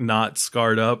 like, not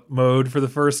scarred up mode for the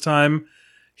first time,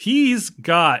 he's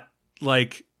got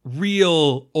like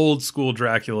real old school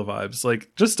Dracula vibes.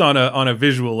 Like, just on a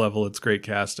visual level, it's great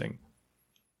casting.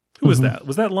 Who was that?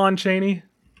 Was that Lon Chaney?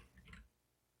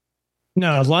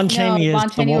 No, Lon Chaney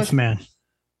is the Wolfman.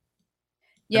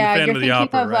 Yeah, you're thinking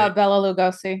of right? Bela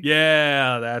Lugosi.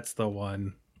 Yeah, that's the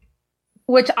one.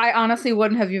 Which I honestly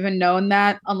wouldn't have even known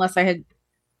that unless I had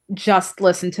just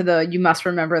listened to the You Must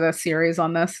Remember This series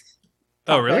on this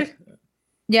topic. Oh, really?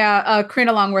 Yeah,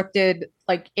 Karina Longworth did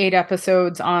like 8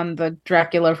 episodes on the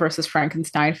Dracula versus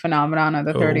Frankenstein phenomenon of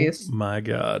the 30s. Oh my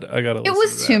god, I gotta. It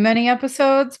was too many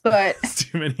episodes, but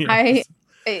too many. Episodes.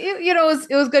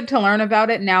 It was good to learn about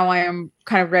it. Now I am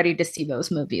kind of ready to see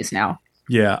those movies now.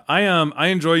 Yeah, I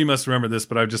enjoy You Must Remember This,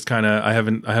 but I've just kind of I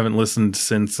haven't listened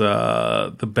since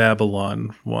the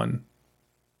Babylon one.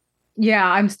 Yeah,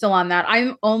 I'm still on that.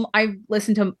 I've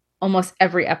listened to almost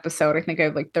every episode. I think I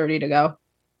have like 30 to go.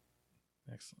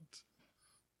 Excellent.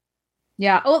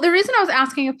 Yeah. Well, the reason I was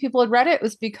asking if people had read it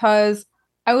was because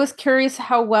I was curious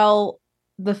how well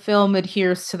the film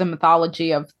adheres to the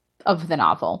mythology of the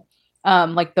novel.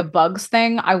 Like the bugs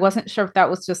thing. I wasn't sure if that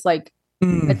was just like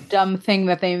a dumb thing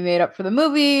that they made up for the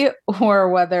movie or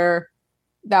whether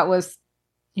that was,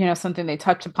 something they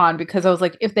touched upon, because I was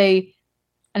like,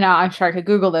 now I'm sure I could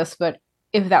Google this, but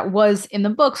if that was in the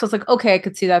books, I was like, okay, I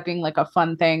could see that being like a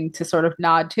fun thing to sort of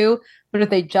nod to. But if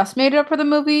they just made it up for the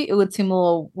movie, it would seem a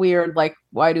little weird. Like,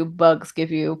 why do bugs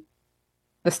give you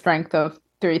the strength of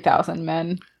 3,000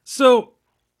 men? So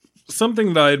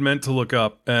something that I had meant to look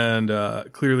up and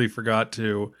clearly forgot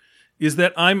to is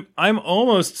that I'm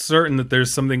almost certain that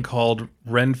there's something called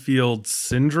Renfield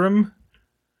syndrome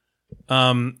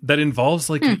that involves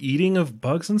like the eating of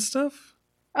bugs and stuff.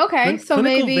 Okay, so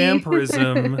clinical maybe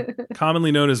vampirism,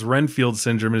 commonly known as Renfield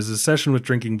syndrome, is a session with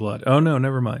drinking blood. Oh no,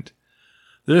 never mind.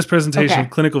 This presentation of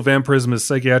clinical vampirism as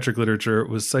psychiatric literature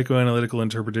was psychoanalytical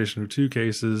interpretation of 2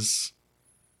 cases.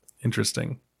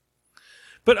 Interesting.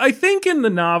 But I think in the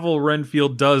novel,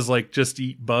 Renfield does like just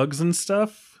eat bugs and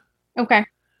stuff. Okay.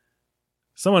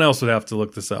 Someone else would have to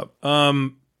look this up.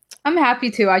 I'm happy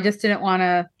to. I just didn't want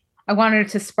to. I wanted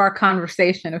to spark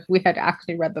conversation if we had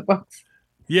actually read the books.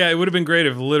 Yeah, it would have been great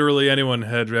if literally anyone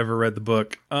had ever read the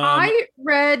book. I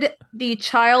read the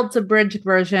Child's Abridged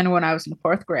version when I was in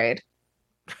 4th grade.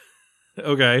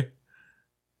 Okay.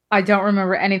 I don't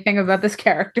remember anything about this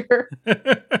character.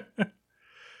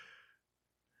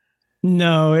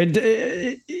 No,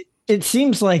 it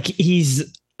seems like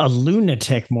he's a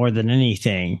lunatic more than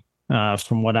anything,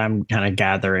 from what I'm kind of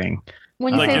gathering.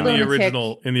 When you like say in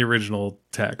lunatic, the original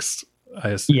text, I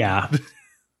assume. Yeah.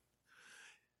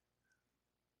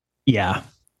 Yeah.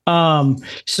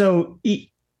 So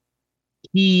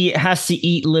he has to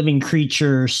eat living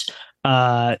creatures.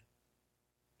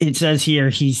 It says here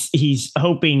he's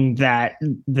hoping that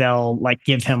they'll like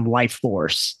give him life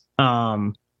force.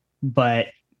 But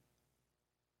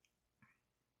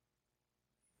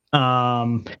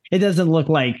it doesn't look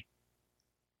like.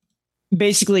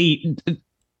 Basically,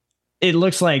 it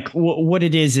looks like what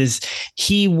it is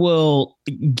he will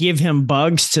give him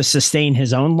bugs to sustain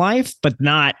his own life, but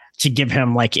not to give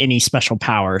him like any special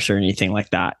powers or anything like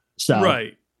that. So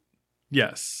right.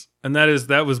 Yes. And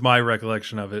that was my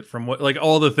recollection of it from what, like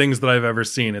all the things that I've ever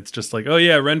seen. It's just like, oh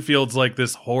yeah, Renfield's like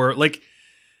this horror. Like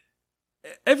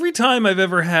every time I've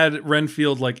ever had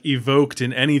Renfield like evoked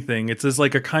in anything, it's as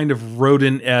like a kind of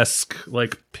rodent-esque,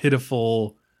 like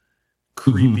pitiful,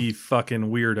 creepy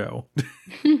fucking weirdo.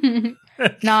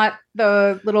 not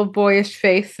the little boyish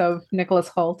face of Nicholas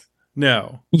Hoult.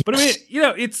 No, but I mean, you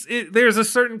know, there's a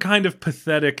certain kind of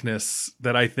patheticness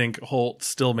that I think Holt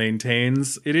still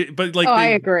maintains. But like, I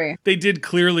agree. They did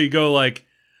clearly go like,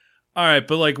 all right,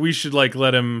 but like we should like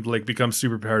let him like become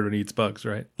superpowered when he eats bugs,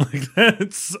 right? Like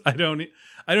that's I don't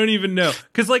even know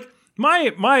because like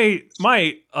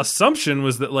my assumption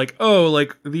was that like, oh,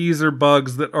 like these are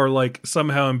bugs that are like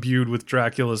somehow imbued with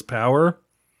Dracula's power.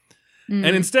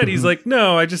 And instead he's like,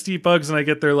 no, I just eat bugs and I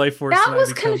get their life force. That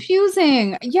was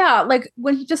confusing. Yeah, like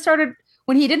when he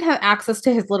didn't have access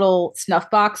to his little snuff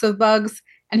box of bugs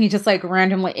and he just like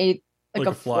randomly ate like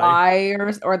a fly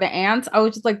or the ants, I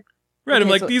was just like, right, okay, I'm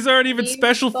like, so these aren't even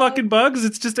special fucking bugs.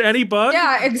 It's just any bug.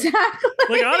 Yeah, exactly.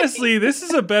 Like honestly, this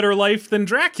is a better life than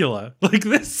Dracula. Like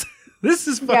this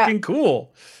is fucking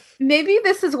cool. Maybe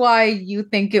this is why you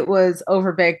think it was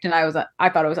overbaked and I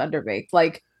thought it was underbaked.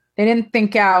 Like they didn't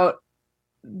think out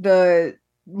the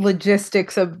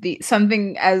logistics of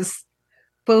something as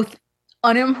both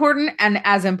unimportant and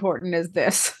as important as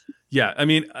this. Yeah, I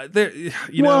mean,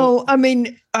 I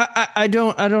mean, I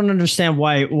don't understand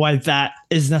why that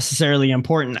is necessarily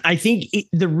important. I think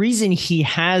the reason he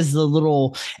has the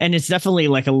little, and it's definitely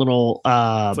like a little,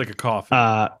 it's like a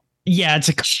coffin. Yeah, it's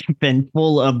a coffin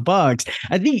full of bugs.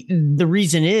 I think the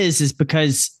reason is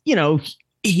because, you know,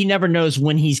 he never knows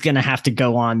when he's going to have to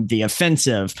go on the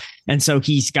offensive. And so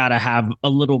he's got to have a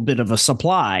little bit of a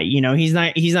supply. You know, he's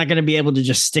not going to be able to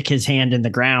just stick his hand in the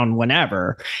ground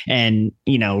whenever and,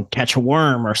 you know, catch a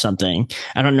worm or something.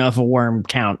 I don't know if a worm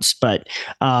counts, but,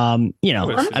 you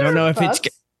know, I don't know if bugs?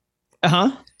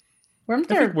 It's, Worms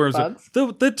are bugs.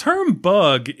 The term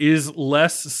bug is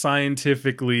less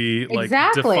scientifically like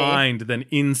defined than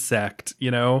insect,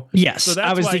 you know? Yes, so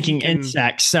I was thinking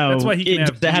insect. So that's why he can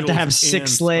have to have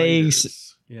 6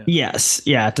 legs. Yeah. Yes.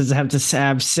 Yeah. Does it have to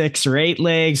have 6 or 8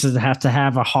 legs? Does it have to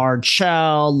have a hard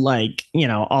shell? Like, you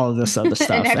know, all of this other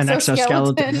stuff. An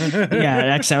exoskeleton. Yeah, an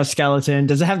exoskeleton.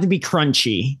 Does it have to be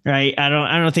crunchy? Right. I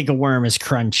don't think a worm is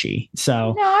crunchy.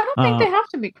 So no, I don't think they have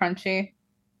to be crunchy.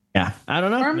 Yeah, I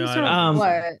don't know. Worms are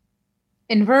what?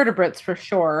 Invertebrates for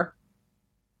sure.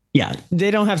 Yeah,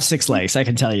 they don't have 6 legs. I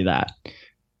can tell you that.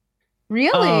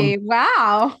 Really?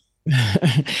 Wow.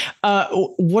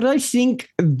 What I think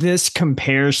this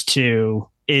compares to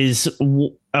is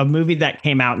a movie that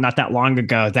came out not that long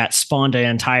ago that spawned an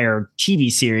entire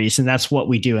TV series, and that's What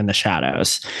We Do in the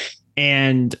Shadows.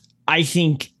 And I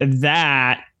think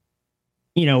that,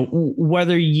 you know,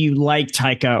 whether you like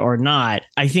Taika or not,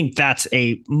 I think that's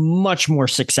a much more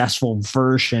successful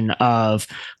version of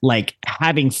like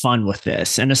having fun with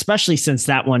this. And especially since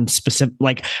that one specific,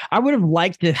 like I would have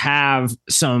liked to have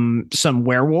some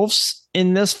werewolves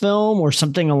in this film or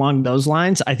something along those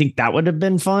lines. I think that would have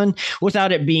been fun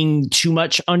without it being too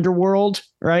much underworld.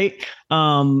 Right.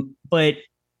 But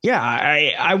yeah,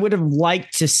 I would have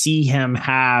liked to see him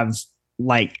have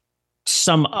like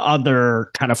some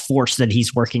other kind of force that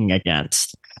he's working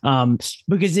against.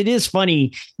 Because it is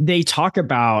funny, they talk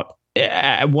about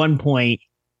at one point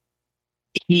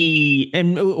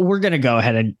and we're going to go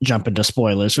ahead and jump into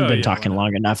spoilers. We've been talking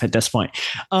long enough at this point.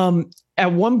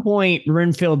 At one point,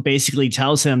 Renfield basically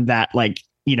tells him that, like,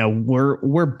 you know,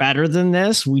 we're better than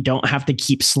this. We don't have to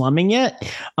keep slumming it.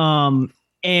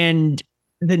 And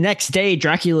the next day,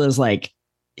 Dracula is like,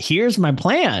 here's my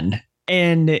plan.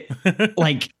 And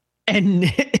like,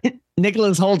 and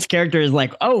Nicholas Holt's character is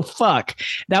like, oh, fuck,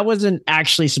 that wasn't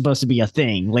actually supposed to be a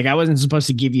thing. Like, I wasn't supposed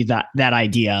to give you that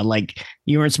idea. Like,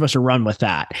 you weren't supposed to run with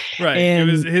that. Right. And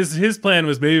it was his plan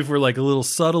was, maybe if we're like a little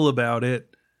subtle about it,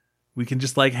 we can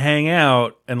just like hang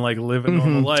out and like live a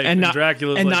normal life. And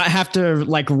Dracula and not have to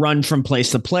like run from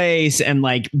place to place and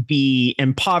like be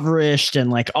impoverished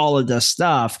and like all of this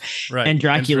stuff. Right. And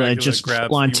Dracula just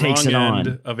full on takes it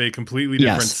on of a completely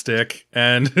different stick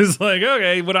and is like,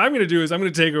 okay, what I'm going to do is I'm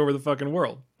going to take over the fucking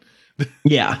world.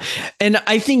 Yeah. And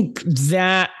I think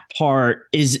that part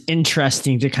is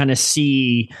interesting to kind of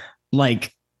see,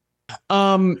 like,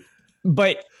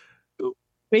 but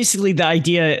basically the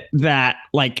idea that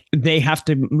like they have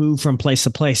to move from place to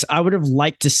place. I would have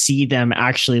liked to see them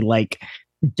actually like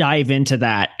dive into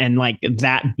that and like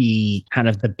that be kind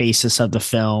of the basis of the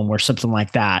film or something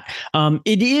like that.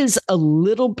 It is a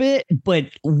little bit, but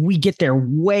we get there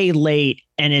way late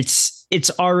and it's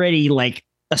already like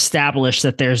established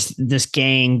that there's this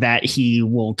gang that he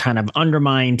will kind of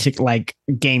undermine to like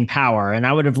gain power. And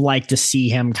I would have liked to see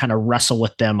him kind of wrestle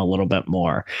with them a little bit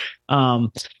more.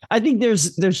 I think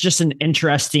there's just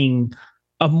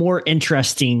a more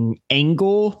interesting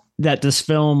angle that this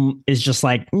film is just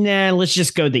like, nah, let's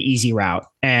just go the easy route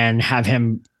and have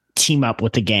him team up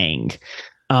with the gang.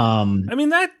 I mean,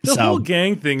 that the whole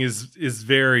gang thing is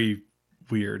very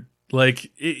weird.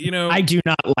 Like, you know, I do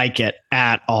not like it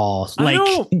at all. I like,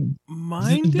 don't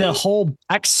mind the whole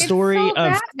backstory of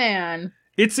Batman.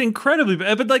 It's incredibly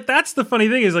bad, but like that's the funny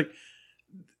thing is like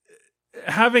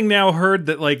having now heard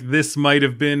that like this might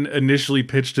have been initially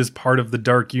pitched as part of the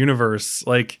Dark Universe.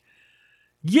 Like,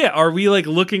 yeah, are we like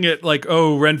looking at like,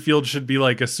 oh, Renfield should be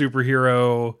like a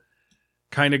superhero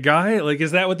kind of guy? Like,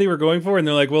 is that what they were going for? And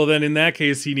they're like, well, then in that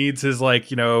case, he needs his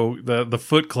like, you know, the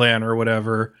Foot Clan or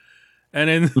whatever. And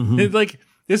then it's like,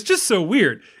 it's just so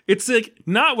weird. It's like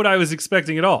not what I was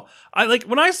expecting at all. I like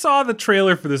when I saw the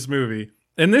trailer for this movie,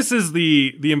 and this is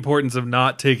the importance of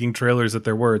not taking trailers at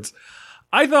their words.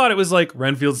 I thought it was like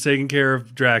Renfield's taking care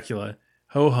of Dracula.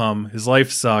 Ho hum, his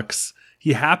life sucks.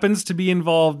 He happens to be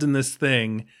involved in this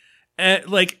thing. And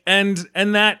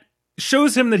that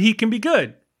shows him that he can be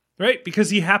good, right? Because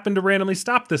he happened to randomly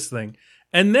stop this thing.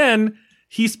 And then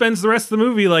he spends the rest of the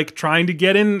movie like trying to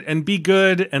get in and be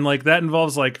good. And like that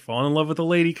involves like falling in love with a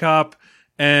lady cop.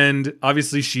 And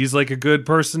obviously she's like a good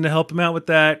person to help him out with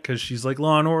that because she's like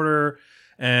Law and Order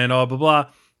and all blah, blah.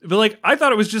 But like, I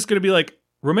thought it was just going to be like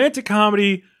romantic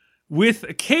comedy with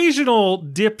occasional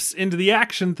dips into the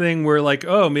action thing where like,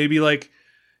 oh, maybe like,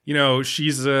 you know,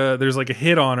 there's like a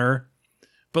hit on her,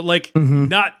 but like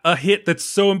not a hit that's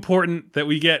so important that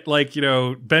we get like, you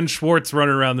know, Ben Schwartz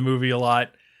running around the movie a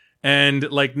lot. And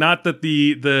like, not that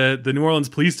the New Orleans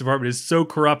Police Department is so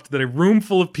corrupt that a room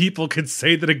full of people could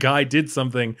say that a guy did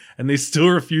something and they still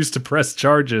refuse to press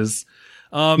charges.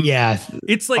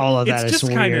 It's like all of that it's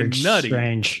just kind of nutty,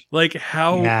 strange. Like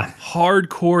how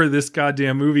hardcore this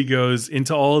goddamn movie goes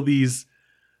into all of these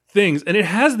things, and it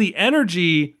has the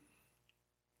energy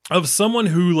of someone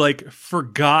who like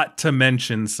forgot to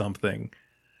mention something.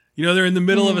 You know, they're in the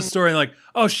middle of a story and like,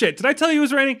 oh shit, did I tell you it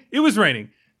was raining? It was raining.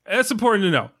 That's important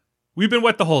to know. We've been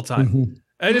wet the whole time.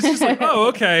 And it's just like, oh,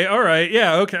 okay, all right,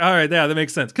 yeah, okay, all right, yeah, that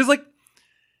makes sense. Because like,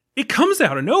 it comes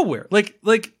out of nowhere. Like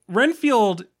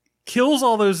Renfield kills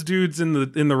all those dudes in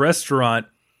the restaurant,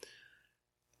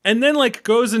 and then like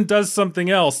goes and does something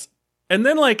else, and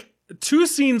then like 2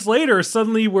 scenes later,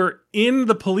 suddenly we're in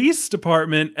the police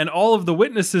department, and all of the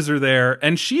witnesses are there,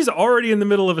 and she's already in the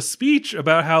middle of a speech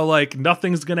about how like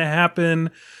nothing's gonna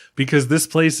happen because this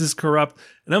place is corrupt.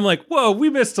 And I'm like, whoa, we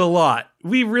missed a lot.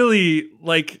 We really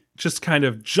like just kind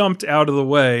of jumped out of the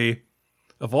way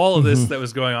of all of this that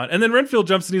was going on. And then Renfield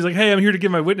jumps and he's like, hey, I'm here to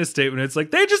give my witness statement. It's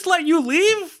like, they just let you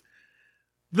leave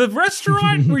the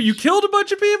restaurant where you killed a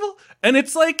bunch of people? And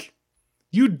it's like,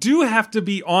 you do have to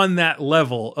be on that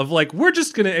level of like, we're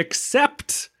just going to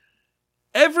accept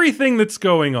everything that's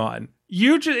going on.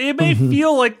 It may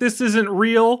feel like this isn't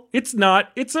real. It's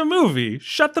not. It's a movie.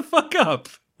 Shut the fuck up.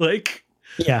 Like,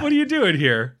 what are you doing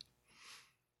here?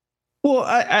 Well,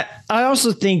 I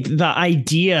also think the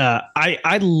idea,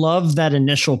 I love that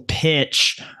initial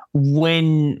pitch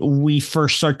when we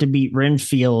first start to meet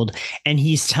Renfield, and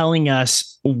he's telling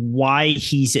us why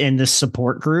he's in this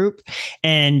support group.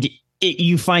 And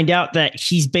you find out that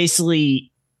he's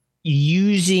basically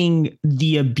using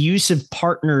the abusive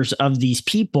partners of these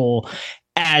people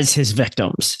as his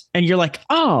victims. And you're like,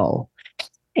 oh,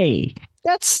 hey,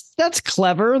 that's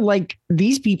clever. Like,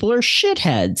 these people are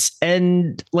shitheads,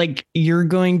 and like, you're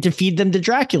going to feed them to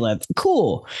Dracula.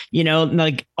 Cool. You know,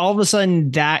 like, all of a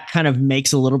sudden that kind of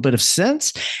makes a little bit of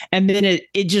sense. And then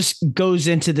it just goes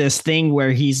into this thing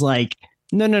where he's like,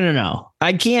 no.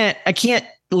 I can't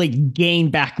like gain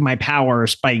back my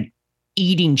powers by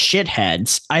eating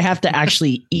shitheads. I have to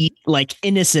actually eat like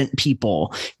innocent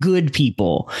people, good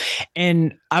people.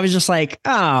 And I was just like,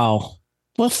 oh,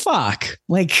 well, fuck.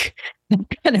 Like, that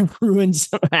kind of ruins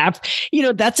half. You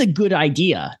know, that's a good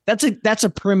idea. That's a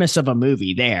premise of a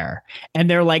movie there. And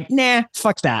they're like, nah,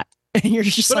 fuck that. And you're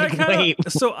just like, wait.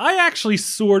 So I actually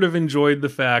sort of enjoyed the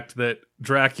fact that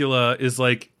Dracula is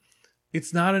like,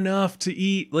 it's not enough to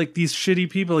eat like these shitty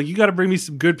people. Like, you got to bring me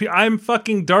some good people. I'm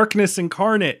fucking darkness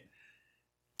incarnate.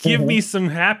 Give me some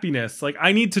happiness. Like,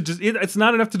 I need to just, it's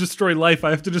not enough to destroy life.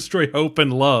 I have to destroy hope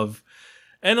and love.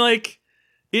 And like,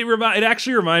 it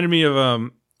actually reminded me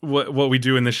of, what we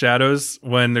do in the shadows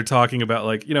when they're talking about,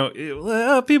 like, you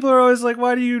know, people are always like,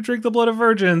 why do you drink the blood of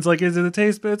virgins? Like, is it the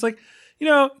taste? But it's like, you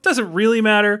know, it doesn't really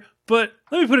matter. But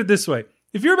let me put it this way.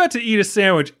 If you're about to eat a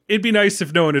sandwich, it'd be nice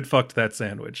if no one had fucked that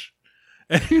sandwich.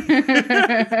 And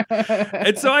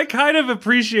so I kind of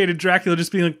appreciated Dracula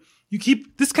just being like,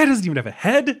 this guy doesn't even have a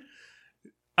head.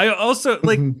 I also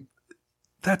like,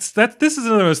 this is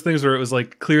one of those things where it was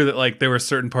like clear that like there were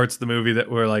certain parts of the movie that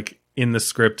were like in the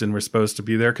script and were supposed to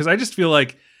be there. Cause I just feel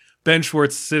like Ben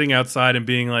Schwartz sitting outside and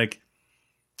being like,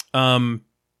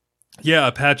 yeah,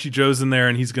 Apache Joe's in there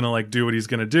and he's going to like do what he's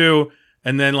going to do.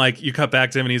 And then like you cut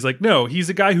back to him and he's like, no, he's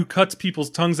a guy who cuts people's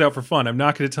tongues out for fun. I'm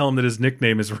not going to tell him that his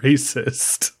nickname is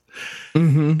racist.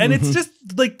 And it's just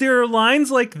like, there are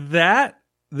lines like that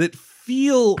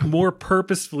feel more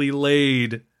purposefully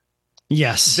laid.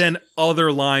 Yes. Than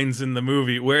other lines in the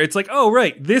movie where it's like, oh,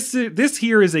 right. This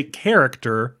here is a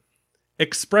character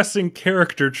expressing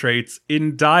character traits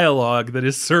in dialogue that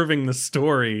is serving the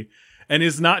story and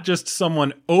is not just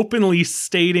someone openly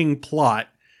stating plot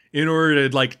in order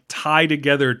to like tie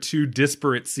together two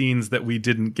disparate scenes that we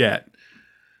didn't get.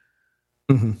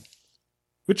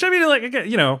 Which, I mean, like, again,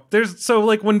 you know, there's so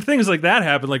like when things like that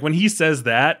happen, like when he says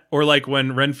that, or like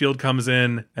when Renfield comes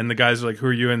in and the guys are like, who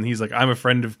are you? And he's like, I'm a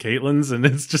friend of Caitlin's. And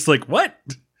it's just like, what?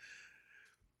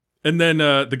 And then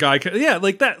the guy, yeah,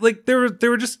 like that, like there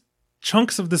were just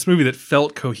chunks of this movie that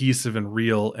felt cohesive and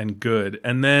real and good.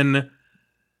 And then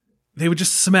they would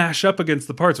just smash up against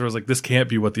the parts where I was like, this can't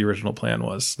be what the original plan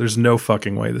was. There's no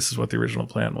fucking way this is what the original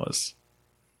plan was.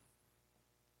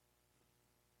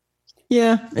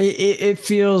 Yeah, it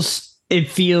feels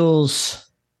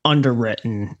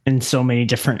underwritten in so many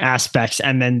different aspects,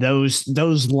 and then those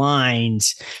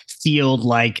lines feel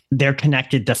like they're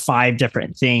connected to 5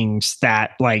 different things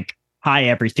that like tie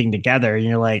everything together. And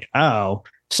you're like, oh,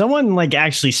 someone like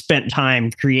actually spent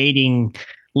time creating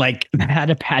like that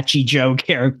Apache Joe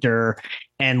character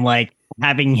and like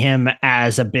having him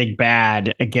as a big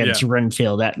bad against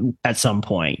Renfield at some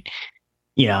point.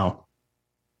 You know,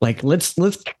 like let's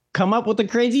come up with a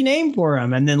crazy name for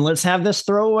him, and then let's have this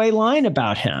throwaway line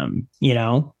about him, you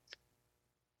know?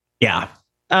 Yeah.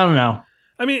 I don't know.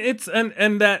 I mean, it's,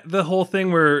 and that the whole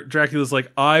thing where Dracula's like,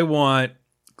 I want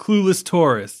clueless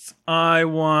tourists. I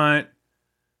want,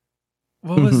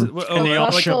 what was it? Oh,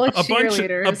 like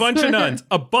a bunch of nuns,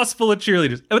 a bus full of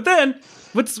cheerleaders. But then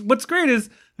what's great is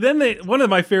then one of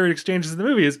my favorite exchanges in the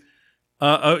movie is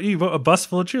a bus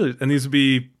full of cheerleaders. And these would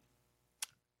be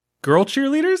girl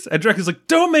cheerleaders, and Dracula's like,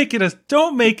 don't make it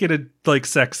a like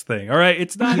sex thing. All right,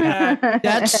 it's not that.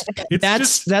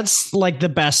 That's like the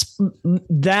best.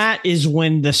 That is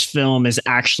when this film is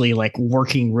actually like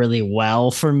working really well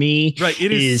for me. Right,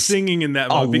 it is singing in that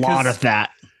mode. A lot of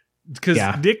that because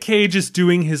Nick Cage is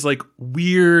doing his like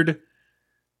weird,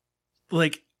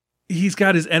 like he's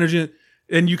got his energy,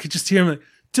 and you could just hear him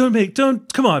like,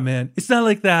 don't come on, man, it's not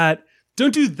like that.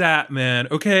 Don't do that, man.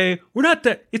 Okay, we're not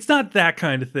that. It's not that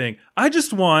kind of thing. I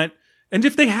just want, and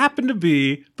if they happen to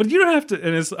be, but you don't have to.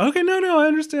 And it's okay. No, I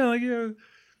understand. Like, yeah,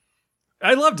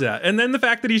 I loved that. And then the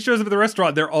fact that he shows up at the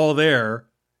restaurant, they're all there,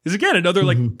 is again another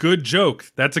like good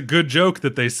joke. That's a good joke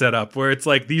that they set up where it's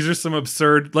like these are some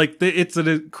absurd, like it's an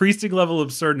increasing level of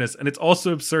absurdness, and it's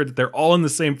also absurd that they're all in the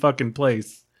same fucking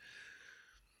place.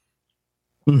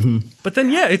 But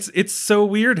then it's so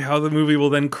weird how the movie will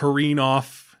then careen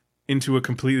off into a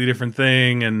completely different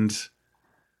thing, and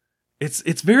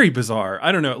it's very bizarre.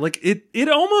 I don't know. Like it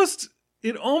almost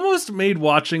made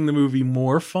watching the movie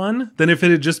more fun than if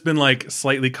it had just been like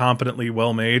slightly competently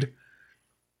well made.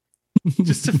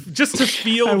 just to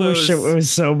feel I those. wish it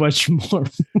was so much more.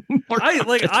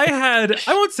 I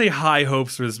won't say high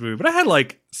hopes for this movie, but I had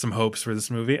like some hopes for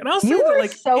this movie, and I'll say You were that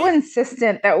like so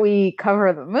insistent that we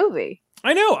cover the movie.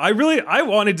 I know. I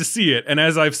wanted to see it, and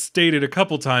as I've stated a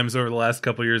couple times over the last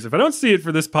couple of years, if I don't see it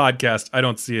for this podcast, I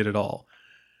don't see it at all.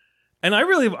 And I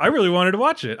really wanted to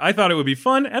watch it. I thought it would be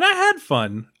fun, and I had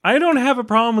fun. I don't have a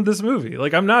problem with this movie.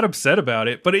 Like, I'm not upset about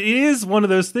it, but it is one of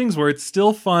those things where it's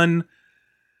still fun.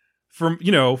 For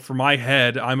my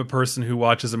head, I'm a person who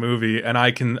watches a movie, and I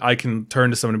can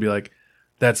turn to someone and be like,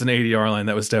 "That's an ADR line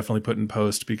that was definitely put in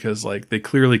post because like they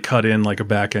clearly cut in like a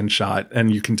back end shot,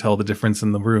 and you can tell the difference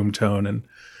in the room tone." And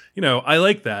I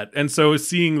like that. And so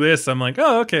seeing this, I'm like,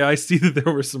 "Oh, okay, I see that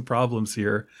there were some problems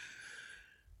here."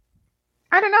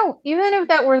 I don't know. Even if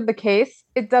that were the case,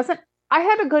 it doesn't. I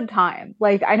had a good time.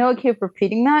 Like, I know I keep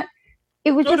repeating that.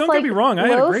 It was just don't like get me wrong. I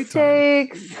had a great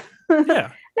stakes. time.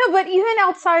 Yeah. No, but even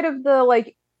outside of the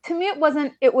like, to me, it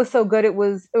wasn't. It was so good. It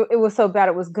was so bad.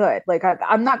 It was good. Like,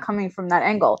 I'm not coming from that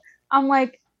angle. I'm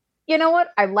like, you know what?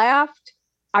 I laughed.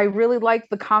 I really liked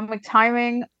the comic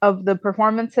timing of the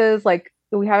performances. Like,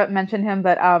 we haven't mentioned him,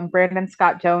 but Brandon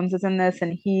Scott Jones is in this,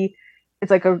 and he is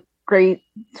like a great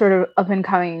sort of up and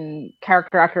coming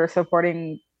character actor,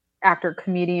 supporting actor,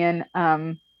 comedian,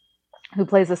 who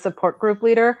plays a support group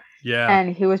leader. Yeah.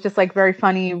 And he was just like very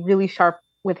funny, really sharp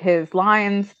with his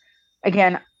lines.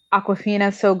 Again, Awkwafina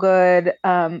is so good.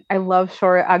 I love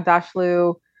Shora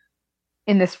Agdashlu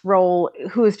in this role,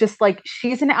 who is just like,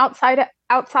 she's an outsized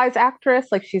actress.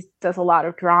 Like, she does a lot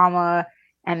of drama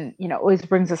and, always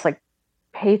brings us like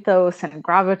pathos and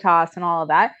gravitas and all of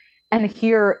that. And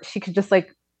here she could just like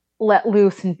let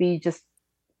loose and be just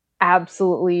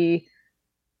absolutely,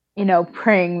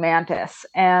 praying mantis.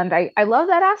 And I love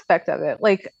that aspect of it.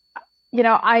 Like,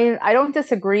 I don't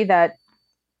disagree that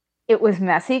it was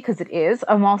messy, because it is.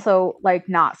 I'm also like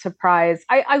not surprised.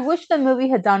 I wish the movie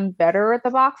had done better at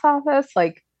the box office.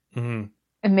 Like,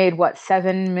 It made what,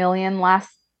 7 million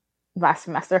last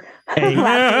semester. And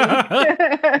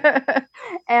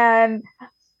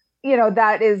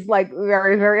that is like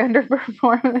very, very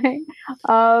underperforming.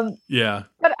 Yeah.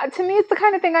 But to me, it's the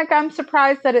kind of thing like I'm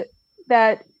surprised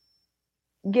that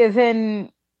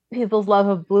given people's love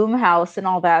of Blumhouse and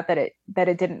all that it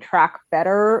didn't track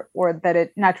better, or that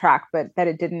it not track, but that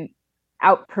it didn't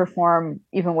outperform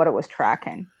even what it was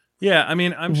tracking. Yeah, I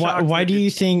mean, I'm shocked. Why do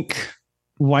you think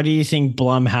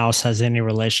Blumhouse has any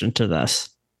relation to this?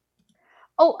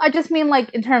 Oh, I just mean like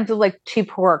in terms of like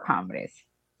cheap horror comedies.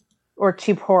 Or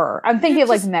cheap horror. I'm thinking of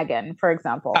like Megan, for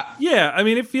example. Yeah, I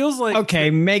mean, it feels like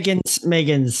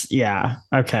Megan's. Yeah,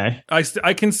 okay.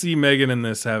 I can see Megan in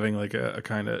this having like a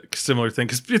kind of similar thing,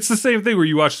 because it's the same thing where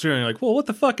you watch it and you're like, well, what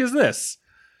the fuck is this?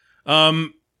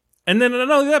 And then not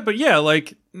only that, but yeah,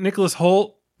 like Nicholas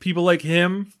Hoult, people like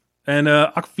him, and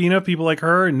Awkwafina, people like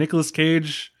her, and Nicolas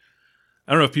Cage.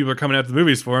 I don't know if people are coming out to the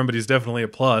movies for him, but he's definitely a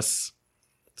plus.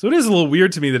 So it is a little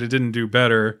weird to me that it didn't do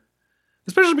better.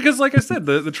 Especially because, like I said,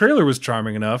 the trailer was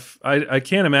charming enough. I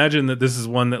can't imagine that this is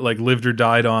one that like lived or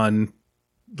died on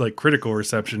like critical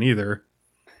reception either.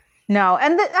 No,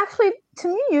 and actually, to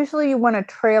me, usually when a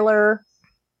trailer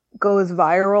goes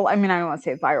viral, I mean, I don't want to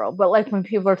say viral, but like when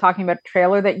people are talking about a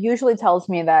trailer, that usually tells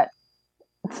me that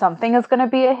something is going to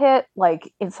be a hit,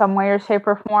 like in some way or shape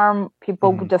or form.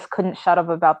 People just couldn't shut up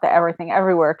about the Everything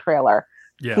Everywhere trailer.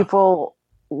 Yeah. People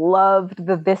loved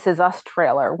the This Is Us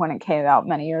trailer when it came out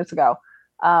many years ago.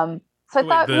 So I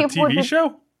thought the people TV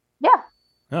show? Yeah.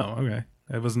 Oh, okay.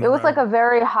 It was like a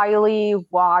very highly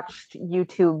watched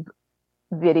YouTube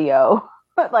video,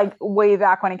 like way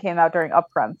back when it came out during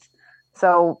upfronts.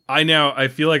 So I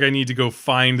feel like I need to go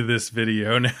find this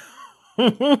video now.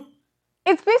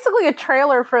 It's basically a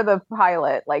trailer for the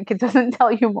pilot. Like, it doesn't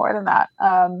tell you more than that.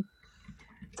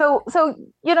 So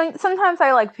sometimes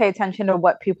I like pay attention to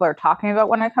what people are talking about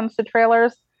when it comes to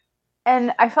trailers.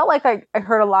 And I felt like I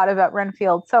heard a lot about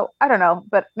Renfield. So I don't know,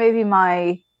 but maybe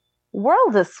my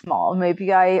world is small.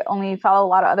 Maybe I only follow a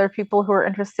lot of other people who are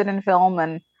interested in film,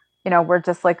 and, we're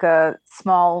just like a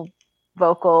small,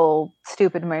 vocal,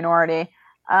 stupid minority.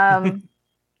 There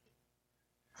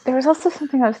was also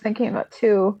something I was thinking about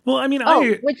too. Well, I mean,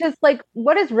 which is like,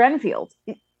 what is Renfield?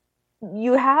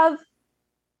 You have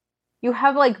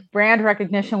like brand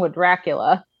recognition with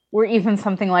Dracula, or even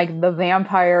something like the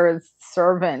vampire's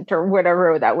servant or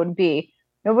whatever that would be.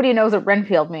 Nobody knows what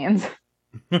Renfield means.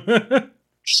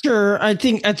 Sure, I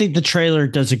think the trailer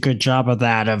does a good job of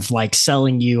that, of like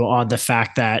selling you on the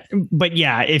fact that. But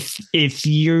yeah, if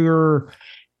you're,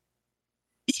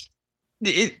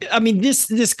 I mean,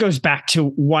 this goes back to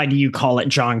why do you call it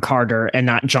John Carter and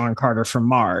not John Carter from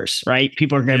Mars, right?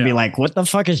 People are going to be like, "What the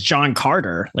fuck is John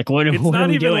Carter? Like, what are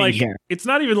we doing here?" It's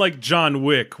not even like John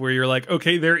Wick, where you're like,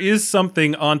 okay, there is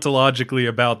something ontologically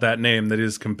about that name that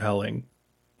is compelling.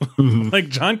 Mm-hmm. Like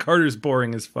John Carter's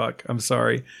boring as fuck. I'm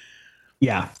sorry.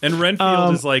 Yeah. And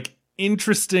Renfield is like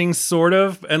interesting, sort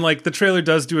of. And like the trailer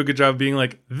does do a good job of being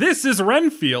like, this is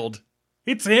Renfield.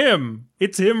 It's him.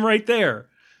 It's him right there.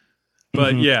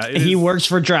 But yeah. He works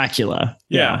for Dracula.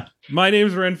 Yeah. My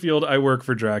name's Renfield. I work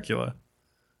for Dracula.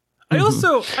 I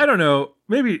also, I don't know,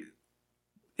 maybe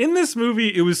in this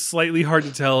movie, it was slightly hard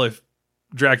to tell if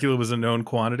Dracula was a known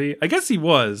quantity. I guess he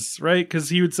was, right? Because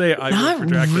he would say, I work for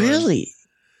Dracula. Not really.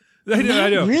 I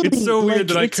know. Really. It's so weird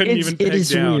that I couldn't even peg down. It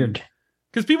is weird.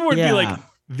 Because people would be like,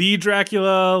 the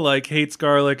Dracula, like, hates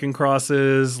garlic and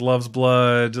crosses, loves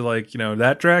blood, like, you know,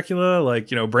 that Dracula,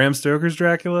 like, you know, Bram Stoker's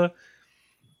Dracula.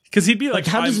 Because he'd be like,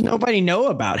 how does nobody know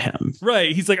about him?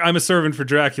 Right. He's like, I'm a servant for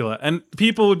Dracula. And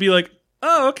people would be like,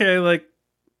 oh, okay,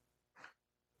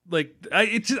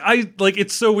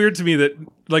 it's so weird to me that,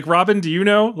 like, Robin, do you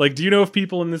know if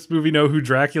people in this movie know who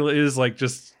Dracula is, like,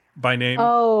 just by name?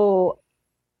 Oh,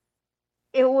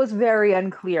 it was very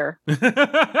unclear.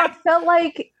 I felt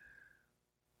like,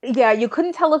 yeah, you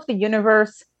couldn't tell if the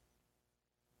universe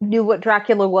knew what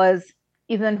Dracula was,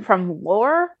 even from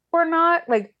lore or not.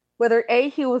 Like, whether A,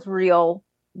 he was real,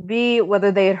 B,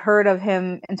 whether they had heard of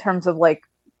him in terms of, like,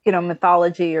 you know,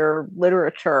 mythology or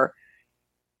literature.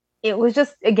 It was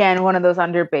just, again, one of those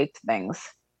underbaked things.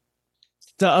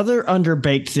 The other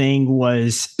underbaked thing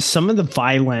was some of the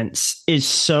violence is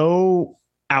so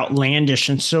outlandish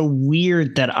and so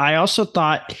weird that I also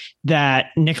thought that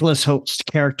Nicholas Holt's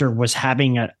character was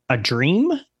having a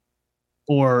dream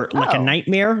or like a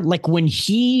nightmare. Like when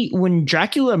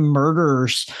Dracula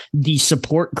murders the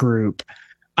support group,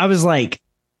 I was like,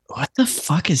 what the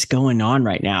fuck is going on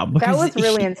right now? Because that was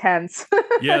really intense.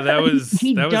 Yeah, that was.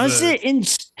 He does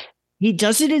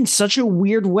it in such a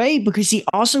weird way because he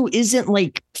also isn't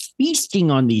like feasting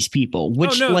on these people,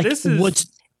 which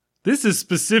this is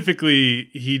specifically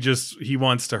he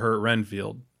wants to hurt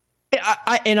Renfield.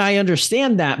 I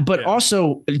understand that, but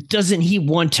also doesn't he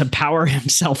want to power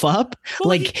himself up? Well,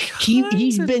 like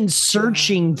he's been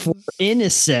searching for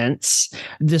innocence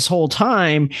this whole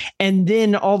time, and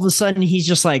then all of a sudden he's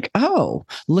just like, oh,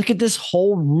 look at this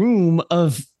whole room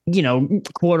of, you know,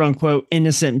 quote unquote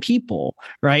innocent people,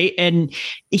 right? And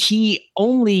I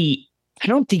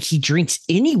don't think he drinks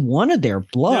any one of their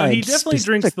blood. No, he definitely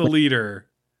drinks the leader.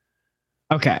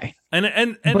 Okay. And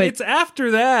it's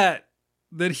after that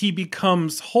he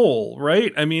becomes whole,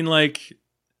 right? I mean, like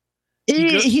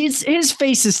his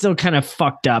face is still kind of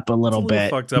fucked up a little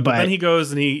bit. Fucked up, but then he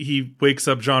goes and he wakes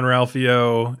up John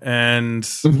Ralphio, and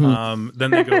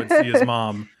then they go and see his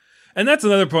mom. And that's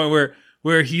another point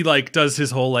where he like does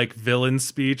his whole like villain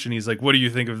speech, and he's like, "What do you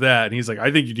think of that?" And he's like,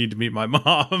 "I think you need to meet my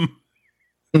mom."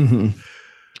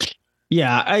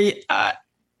 Yeah,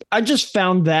 I just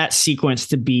found that sequence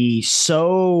to be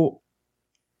so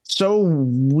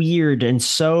weird and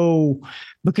so,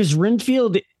 because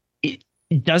Renfield, it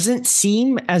doesn't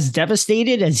seem as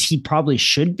devastated as he probably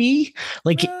should be.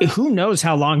 Like, who knows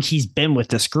how long he's been with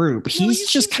this group?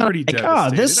 He's just kind of like, oh,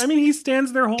 this. I mean, he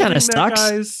stands there holding that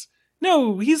guy's.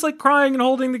 No, he's like crying and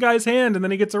holding the guy's hand, and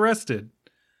then he gets arrested.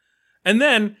 And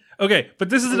then, okay, but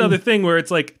this is another thing where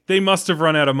it's like they must have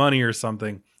run out of money or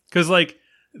something, because like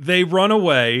they run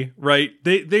away, right?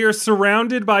 They are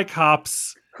surrounded by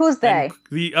cops. Who's they?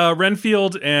 The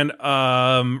Renfield and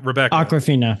Rebecca.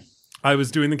 Awkwafina. I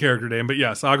was doing the character name, but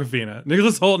yes, Awkwafina.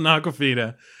 Nicholas Hoult and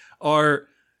Awkwafina are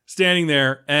standing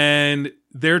there, and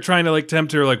they're trying to like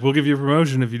tempt her, like, we'll give you a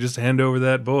promotion if you just hand over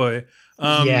that boy.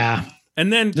 Yeah.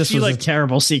 And then this was like a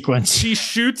terrible sequence. She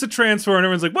shoots a transfer, and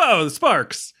everyone's like, whoa, the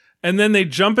sparks. And then they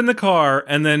jump in the car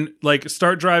and then like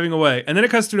start driving away. And then it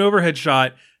cuts to an overhead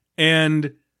shot,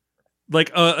 and like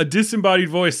a disembodied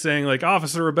voice saying like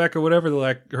Officer Rebecca, whatever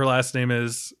her last name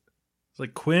is. It's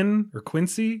like Quinn or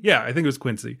Quincy. Yeah, I think it was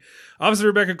Quincy. Officer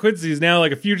Rebecca Quincy is now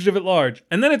like a fugitive at large.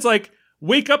 And then it's like,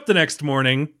 wake up the next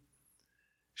morning.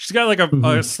 She's got like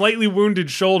a slightly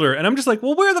wounded shoulder. And I'm just like,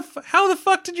 well, how the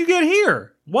fuck did you get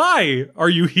here? Why are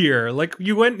you here? Like,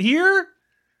 you went here?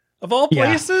 Of all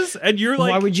places? And you're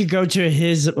like, why would you go to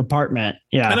his apartment?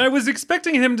 Yeah. And I was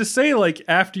expecting him to say, like,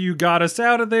 after you got us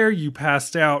out of there, you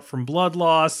passed out from blood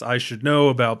loss. I should know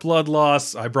about blood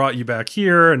loss. I brought you back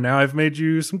here, and now I've made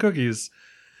you some cookies.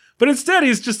 But instead,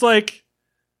 he's just like,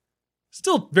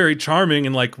 still very charming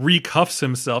and like recuffs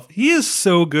himself. He is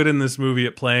so good in this movie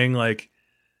at playing like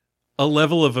a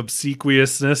level of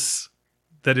obsequiousness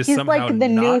that is somehow like the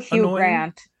new Hugh annoying.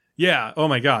 Grant. Yeah. Oh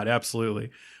my God.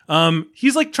 Absolutely.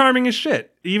 He's like charming as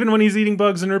shit, even when he's eating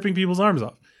bugs and ripping people's arms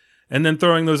off and then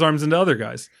throwing those arms into other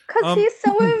guys. Because he's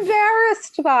so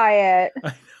embarrassed by it. I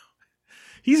know.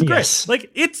 He's great. Yes.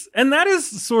 Like and that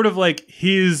is sort of like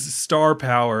his star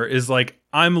power is like,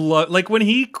 like when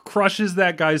he crushes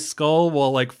that guy's skull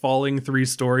while like falling 3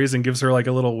 stories and gives her like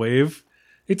a little wave.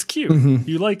 It's cute. Mm-hmm.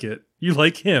 You like it. You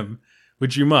like him,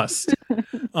 which you must.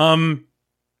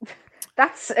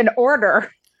 That's an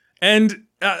order. And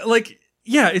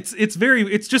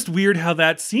it's just weird how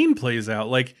that scene plays out.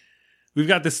 Like we've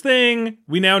got this thing,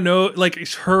 we now know like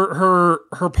her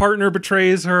partner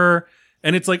betrays her,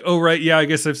 and it's like, oh right, yeah, I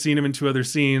guess I've seen him in 2 other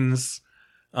scenes.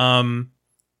 And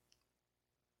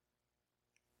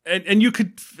you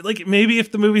could like maybe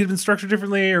if the movie had been structured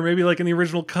differently, or maybe like in the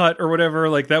original cut or whatever,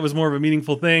 like that was more of a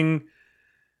meaningful thing.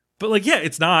 But like, yeah,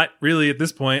 it's not really at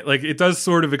this point. Like it does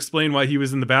sort of explain why he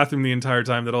was in the bathroom the entire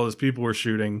time that all those people were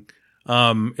shooting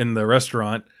in the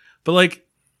restaurant. But like,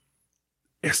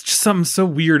 it's just something so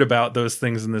weird about those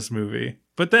things in this movie.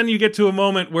 But then you get to a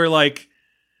moment where like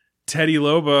Teddy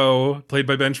Lobo, played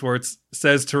by Ben Schwartz,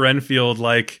 says to Renfield,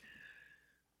 like,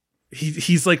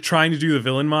 he's like trying to do the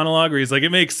villain monologue where he's like, it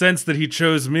makes sense that he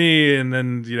chose me. And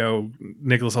then, you know,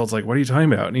 Nicholas Holt's like, what are you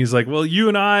talking about? And he's like, well, you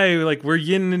and I, like, we're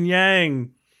yin and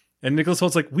yang. And Nicholas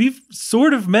Holt's like, we've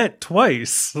sort of met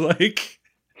twice. Like,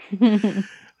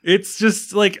 it's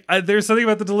just like, there's something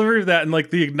about the delivery of that and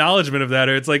like the acknowledgement of that.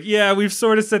 Or it's like, yeah, we've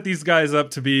sort of set these guys up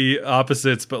to be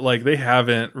opposites, but like they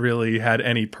haven't really had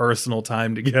any personal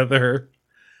time together.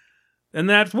 And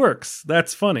that works.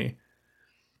 That's funny.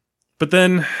 But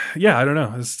then, yeah, I don't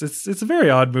know. It's a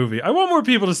very odd movie. I want more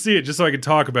people to see it just so I can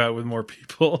talk about it with more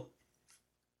people.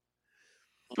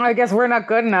 I guess we're not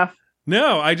good enough.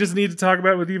 No, I just need to talk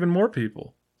about it with even more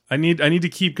people. I need to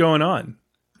keep going on.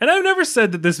 And I've never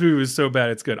said that this movie was so bad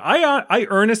it's good. I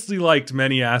earnestly liked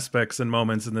many aspects and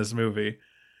moments in this movie.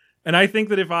 And I think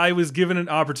that if I was given an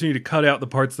opportunity to cut out the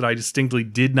parts that I distinctly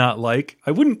did not like,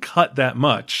 I wouldn't cut that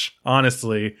much,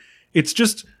 honestly. It's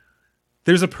just,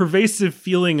 there's a pervasive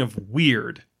feeling of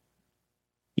weird.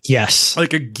 Yes.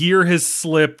 Like a gear has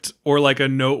slipped or like a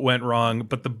note went wrong,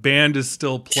 but the band is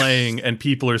still playing and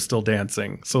people are still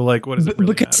dancing. So like, what does it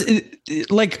really matter?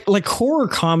 Like horror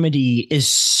comedy is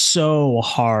so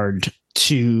hard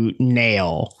to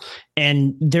nail,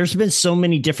 and there's been so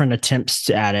many different attempts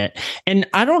at it. And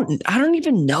I don't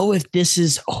even know if this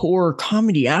is horror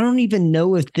comedy. I don't even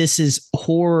know if this is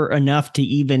horror enough to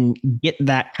even get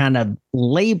that kind of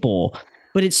label,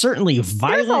 but it's certainly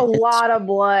violent. There's a lot of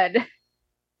blood.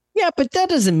 Yeah, but that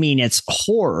doesn't mean it's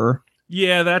horror.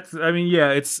 Yeah,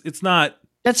 it's not.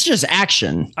 That's just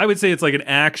action. I would say it's like an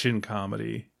action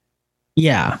comedy.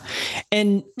 Yeah.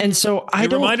 And so it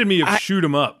reminded me of Shoot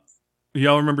 'em Up.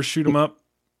 Y'all remember Shoot 'em Up?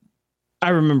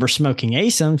 I remember Smoking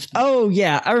Aces. Oh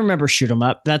yeah, I remember Shoot 'em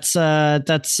Up. That's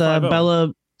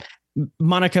Bella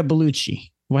Monica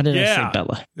Bellucci. Why did I say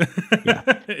Bella? Yeah.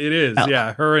 It is. Bella.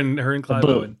 Yeah, her and Clive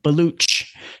Owen. Bellucci.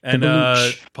 And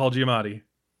Paul Giamatti.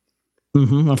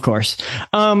 Mm-hmm, of course.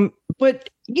 But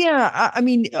yeah, I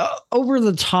mean, over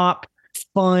the top,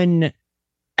 fun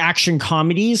action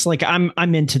comedies, like I'm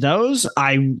into those.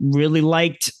 I really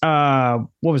liked what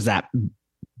was that?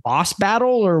 Boss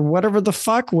Battle or whatever the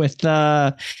fuck with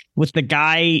the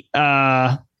guy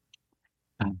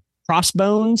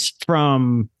Crossbones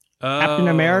from Captain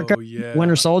America,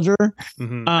 Winter Soldier.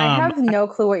 Mm-hmm. I have no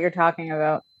clue what you're talking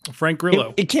about. Frank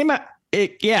Grillo. It came out.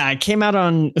 It came out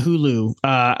on Hulu.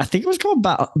 I think it was called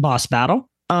Boss Battle.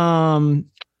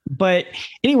 But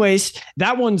anyways,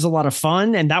 that one's a lot of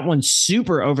fun, and that one's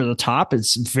super over the top.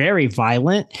 It's very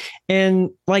violent,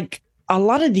 and like a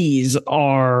lot of these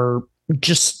are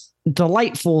just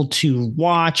delightful to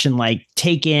watch and like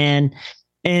take in.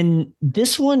 And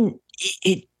this one,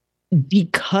 it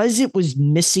because it was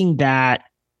missing that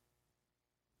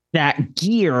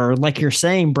gear, like you're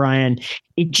saying, Brian,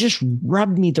 it just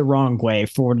rubbed me the wrong way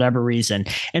for whatever reason.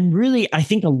 And really, I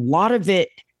think a lot of it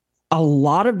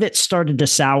started to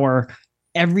sour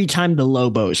every time the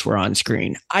Lobos were on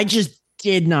screen. I just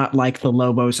did not like the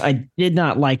Lobos. I did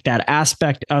not like that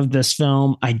aspect of this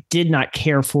film. I did not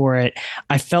care for it.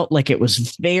 I felt like it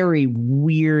was very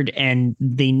weird, and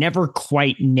they never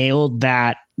quite nailed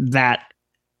that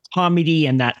comedy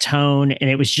and that tone, and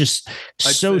it was just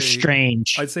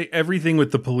strange. I'd say everything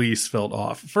with the police felt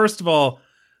off. First of all,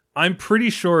 I'm pretty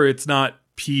sure it's not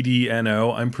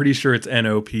PDNO. I'm pretty sure it's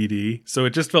NOPD. So it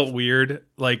just felt weird,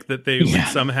 like that they would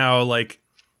somehow like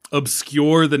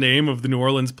obscure the name of the New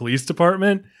Orleans Police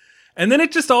Department. And then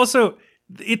it just also,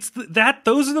 those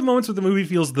are the moments where the movie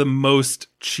feels the most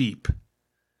cheap.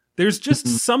 There's just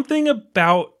something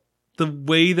about the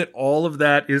way that all of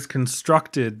that is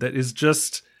constructed that is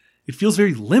just, it feels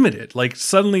very limited. Like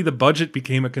suddenly the budget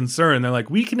became a concern. They're like,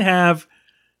 we can have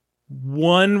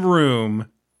one room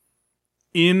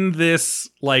in this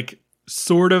like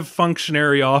sort of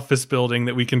functionary office building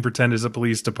that we can pretend is a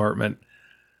police department.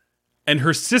 And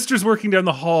her sister's working down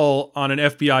the hall on an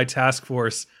FBI task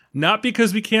force, not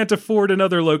because we can't afford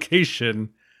another location,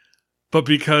 but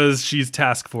because she's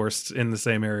task forced in the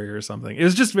same area or something. It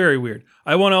was just very weird.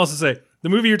 I want to also say, the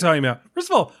movie you're talking about, first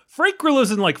of all, Frank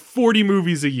Grillo's in like 40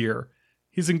 movies a year.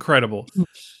 He's incredible.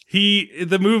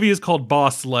 The movie is called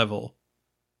Boss Level.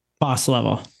 Boss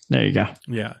Level. There you go.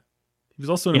 Yeah. He was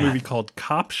also in a movie called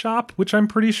Cop Shop, which I'm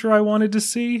pretty sure I wanted to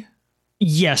see.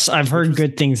 Yes, I've heard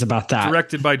good things about that.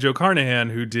 Directed by Joe Carnahan,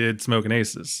 who did Smoking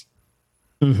Aces.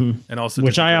 Mm-hmm. And also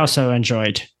which I also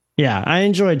enjoyed. Yeah, I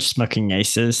enjoyed Smoking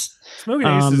Aces. Smoking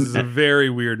Aces is a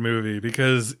very weird movie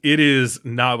because it is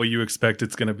not what you expect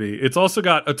it's going to be. It's also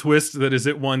got a twist that is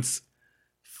at once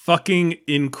fucking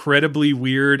incredibly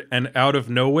weird and out of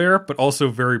nowhere, but also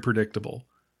very predictable.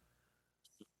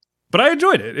 But I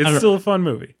enjoyed it. It's still a fun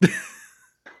movie. I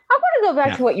want to go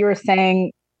back to what you were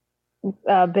saying,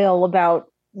 Bill,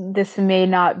 about this may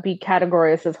not be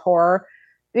categorized as horror,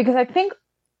 because I think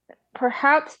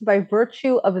perhaps by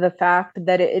virtue of the fact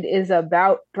that it is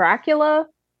about Dracula,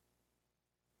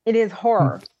 it is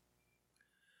horror.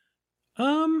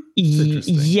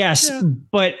 Yes,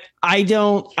 but I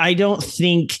don't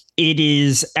think it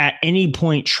is at any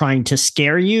point trying to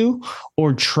scare you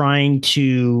or trying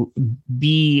to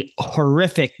be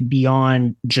horrific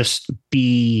beyond just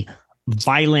be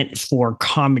violent for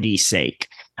comedy's sake.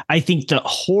 I think the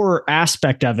horror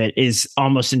aspect of it is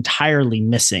almost entirely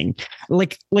missing.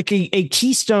 Like a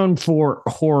keystone for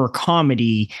horror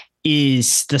comedy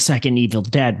is the second Evil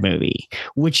Dead movie,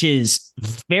 which is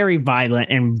very violent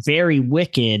and very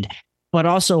wicked, but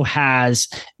also has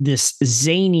this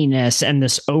zaniness and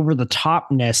this over the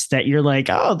topness that you're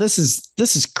like, oh, this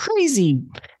is crazy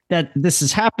that this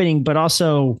is happening. But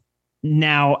also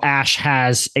now Ash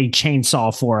has a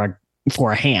chainsaw for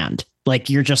a hand.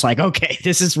 Like you're just like, okay,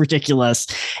 this is ridiculous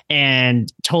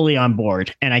and totally on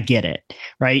board. And I get it,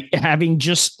 right? Having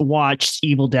just watched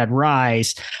Evil Dead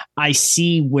Rise, I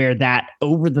see where that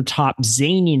over the top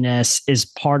zaniness is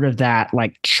part of that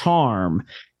like charm.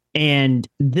 And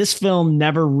this film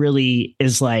never really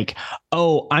is like,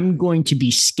 oh, I'm going to be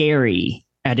scary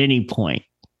at any point.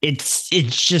 It's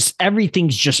just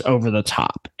everything's just over the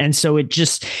top. And so it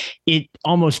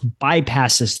almost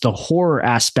bypasses the horror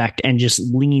aspect and just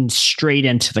leans straight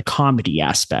into the comedy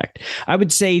aspect. I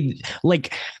would say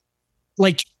like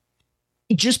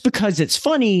just because it's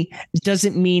funny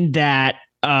doesn't mean that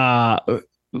the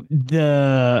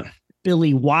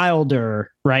Billy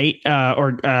Wilder, right?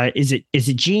 Is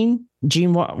it Gene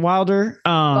Wilder?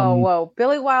 Whoa.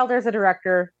 Billy Wilder's a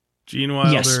director. Gene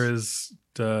Wilder is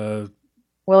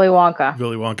Willy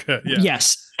Wonka. Yeah.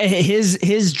 Yes.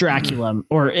 His Dracula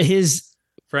or his.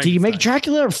 Did you make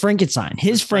Dracula or Frankenstein?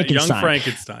 His Frankenstein. Young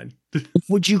Frankenstein.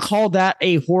 Would you call that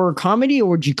a horror comedy or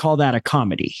would you call that a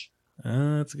comedy?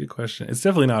 That's a good question. It's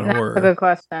definitely not horror. That's a good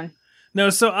question. No,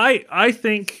 so I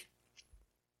think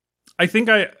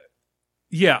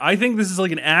this is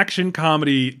like an action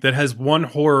comedy that has one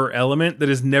horror element that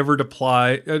is never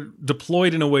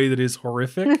deployed in a way that is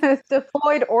horrific.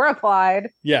 Deployed or applied.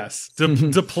 Yes,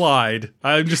 deployed.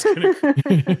 I'm just kidding.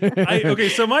 Okay,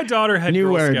 so my daughter had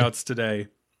Girl Scouts today,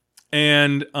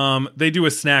 and they do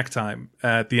a snack time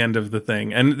at the end of the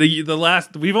thing. And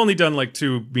we've only done like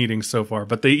 2 meetings so far,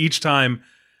 but they each time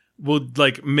will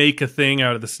like make a thing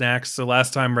out of the snacks. So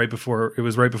last time right before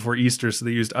Easter, so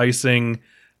they used icing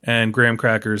and graham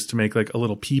crackers to make like a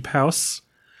little peep house.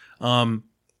 And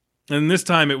this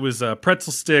time it was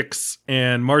pretzel sticks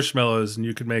and marshmallows, and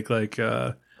you could make like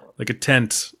a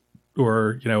tent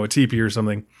or, a teepee or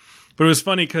something. But it was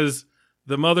funny because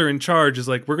the mother in charge is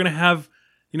like, we're going to have,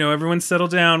 everyone settle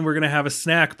down. We're going to have a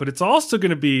snack, but it's also going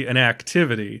to be an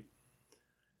activity.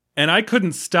 And I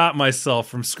couldn't stop myself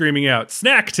from screaming out,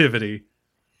 "Snacktivity!"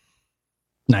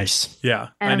 Nice. Yeah,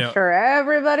 and I know. I'm sure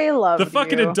everybody loved it. The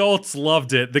fucking adults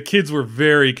loved it. The kids were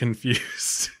very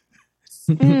confused.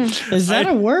 Is that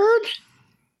a word?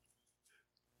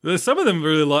 Some of them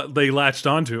really they latched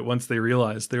onto it once they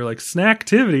realized. They were like,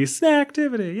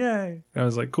 snacktivity, yay. I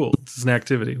was like, cool, it's an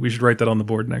activity. We should write that on the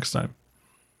board next time.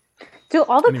 Do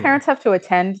all the parents have to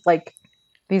attend like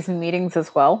these meetings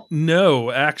as well?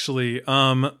 No, actually.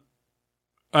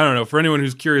 I don't know, for anyone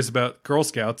who's curious about Girl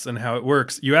Scouts and how it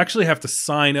works, you actually have to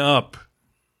sign up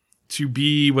to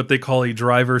be what they call a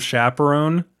driver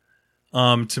chaperone,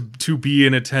 to be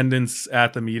in attendance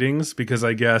at the meetings, because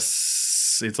I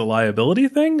guess it's a liability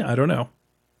thing. I don't know.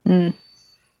 Mm.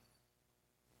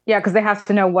 Yeah, because they have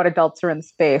to know what adults are in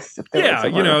space.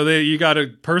 You got a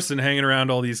person hanging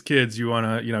around all these kids. You want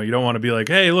to, you don't want to be like,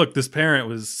 hey, look, this parent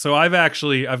was. So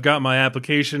I've got my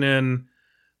application in.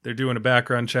 They're doing a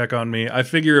background check on me. I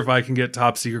figure if I can get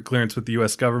top secret clearance with the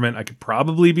U.S. government, I could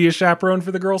probably be a chaperone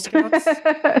for the Girl Scouts.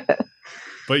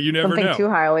 But you never know. Don't think too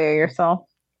highly of yourself.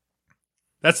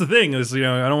 That's the thing is, I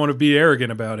don't want to be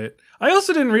arrogant about it. I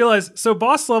also didn't realize. So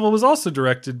Boss Level was also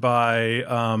directed by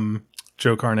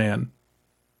Joe Carnahan.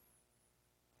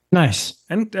 Nice.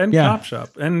 And Cop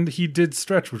Shop. And he did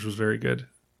Stretch, which was very good.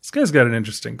 This guy's got an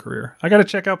interesting career. I got to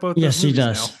check out both those movies. Yes, he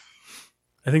does. Now.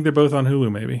 I think they're both on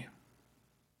Hulu, maybe.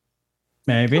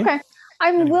 Okay.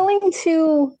 I'm willing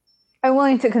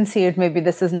to concede maybe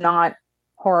this is not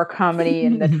horror comedy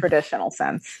in the traditional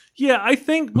sense. Yeah, I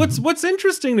think what's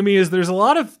interesting to me is there's a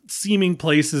lot of seeming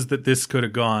places that this could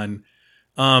have gone.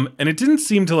 And it didn't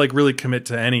seem to really commit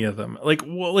to any of them.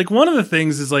 One of the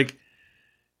things is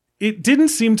it didn't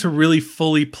seem to really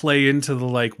fully play into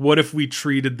the what if we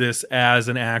treated this as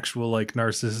an actual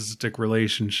narcissistic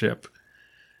relationship?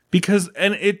 Because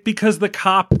the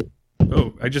cop,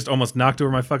 oh, I just almost knocked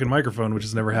over my fucking microphone, which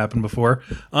has never happened before.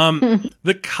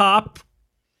 The cop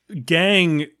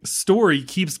gang story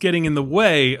keeps getting in the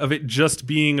way of it just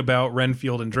being about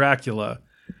Renfield and Dracula.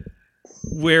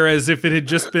 Whereas if it had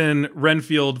just been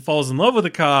Renfield falls in love with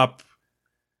a cop,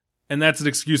 and that's an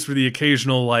excuse for the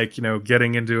occasional,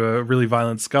 getting into a really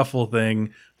violent scuffle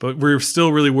thing, but we're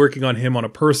still really working on him on a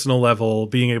personal level,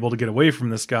 being able to get away from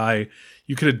this guy,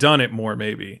 you could have done it more,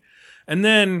 maybe. And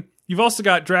then you've also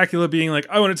got Dracula being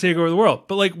I want to take over the world.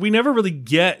 But, we never really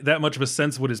get that much of a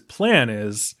sense of what his plan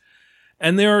is.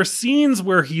 And there are scenes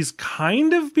where he's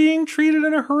kind of being treated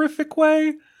in a horrific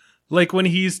way. Like when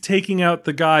he's taking out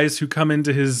the guys who come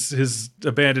into his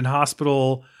abandoned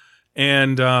hospital,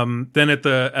 and then at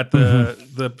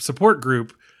the support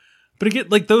group. But again,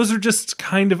 those are just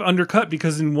kind of undercut,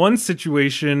 because in one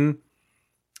situation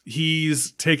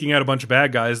he's taking out a bunch of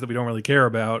bad guys that we don't really care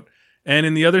about, and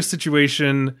in the other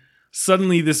situation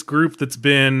suddenly this group that's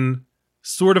been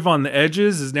sort of on the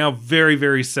edges is now very,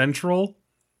 very central.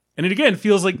 And it again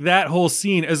feels like that whole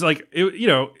scene is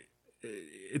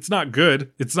it's not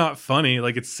good, it's not funny,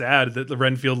 it's sad that the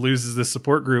Renfield loses this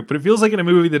support group, but it feels like in a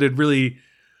movie that had really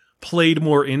played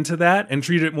more into that and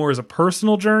treated it more as a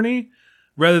personal journey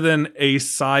rather than a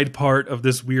side part of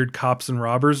this weird cops and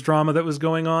robbers drama that was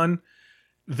going on,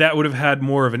 that would have had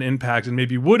more of an impact and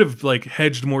maybe would have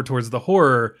hedged more towards the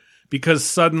horror, because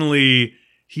suddenly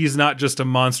he's not just a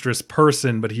monstrous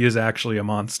person, but he is actually a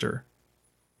monster.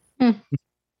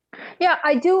 Yeah,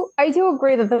 I do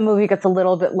agree that the movie gets a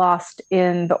little bit lost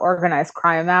in the organized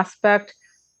crime aspect.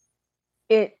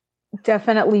 It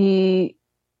definitely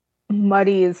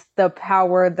muddies the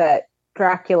power that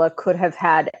Dracula could have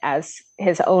had as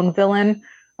his own villain,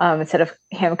 instead of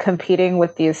him competing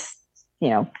with these,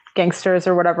 gangsters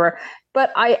or whatever.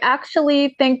 But I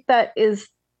actually think that is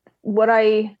what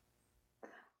I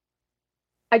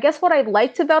guess what I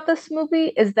liked about this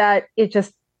movie is that it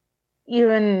just,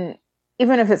 even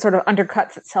if it sort of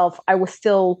undercuts itself, I was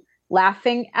still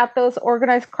laughing at those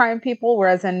organized crime people.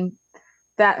 Whereas in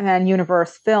Batman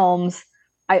universe films,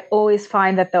 I always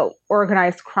find that the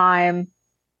organized crime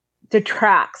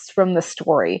detracts from the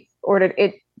story, or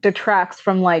it detracts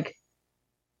from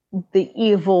the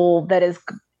evil that is,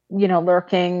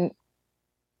 lurking,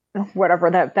 whatever,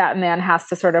 that Batman has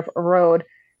to sort of erode.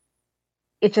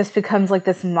 It just becomes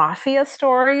this mafia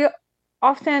story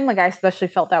often. I especially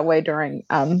felt that way during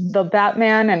the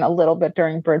Batman and a little bit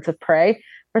during Birds of Prey.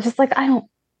 Where it's just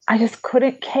I just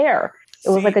couldn't care. It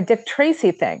was a Dick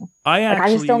Tracy thing. I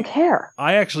just don't care.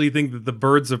 I actually think that the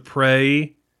Birds of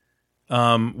Prey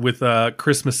with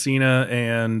Chris Messina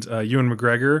and Ewan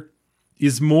McGregor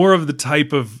is more of the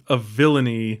type of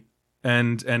villainy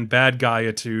and bad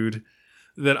guy-itude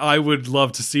that I would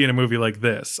love to see in a movie like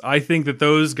this. I think that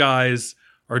those guys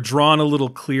are drawn a little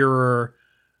clearer,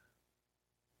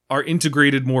 are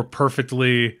integrated more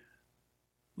perfectly.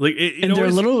 And they're a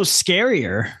little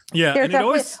scarier. Yeah. And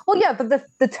but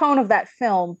the tone of that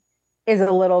film is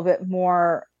a little bit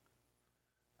more,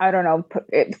 I don't know,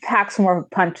 it packs more of a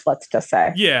punch, let's just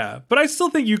say. Yeah, but I still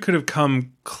think you could have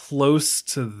come close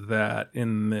to that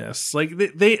in this.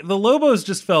 The Lobos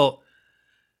just felt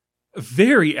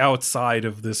very outside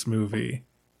of this movie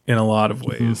in a lot of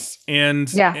ways.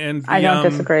 And I don't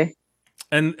disagree.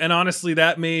 And honestly,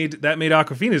 that made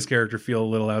Awkwafina's character feel a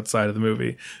little outside of the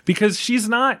movie, because it's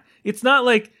not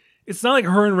like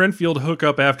her and Renfield hook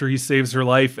up after he saves her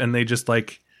life and they just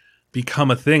like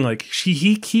become a thing. Like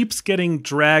he keeps getting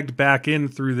dragged back in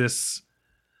through this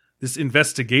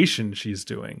investigation she's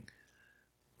doing,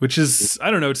 which is,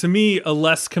 I don't know, to me, a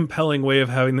less compelling way of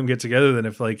having them get together than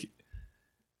if, like,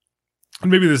 and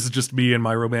maybe this is just me and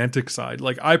my romantic side.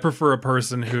 Like, I prefer a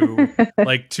person who,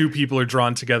 like, two people are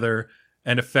drawn together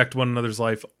and affect one another's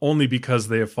life only because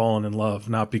they have fallen in love,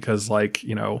 not because, like,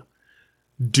 you know,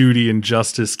 duty and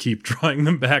justice keep drawing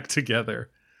them back together.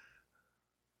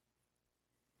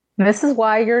 This is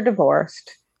why you're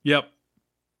divorced. Yep.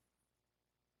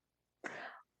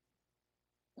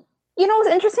 You know,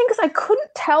 it's interesting because I couldn't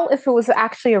tell if it was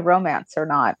actually a romance or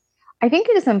not. I think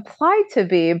it is implied to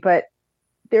be, but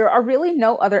there are really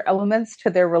no other elements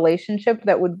to their relationship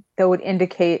that would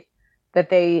indicate that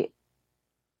they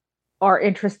are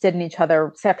interested in each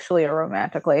other sexually or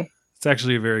romantically. It's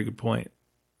actually a very good point.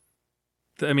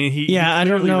 I mean, he I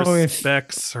don't know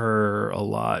respects her a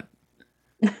lot.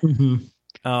 Mm-hmm.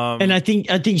 And I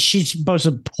think she's supposed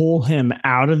to pull him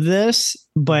out of this,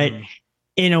 but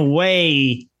in a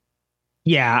way,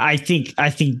 I think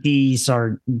these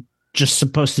are just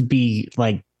supposed to be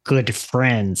like good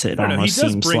friends. It almost seems like.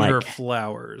 He does bring her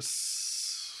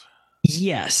flowers.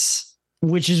 Yes,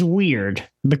 which is weird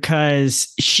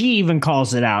because she even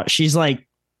calls it out. She's like,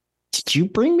 "Did you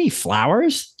bring me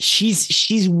flowers?" She's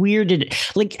weirded.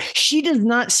 Like, she does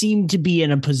not seem to be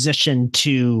in a position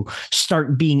to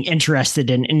start being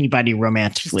interested in anybody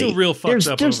romantically. She's still real fucked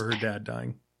up over her dad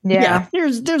dying. Yeah.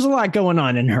 There's a lot going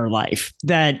on in her life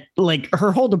that, like,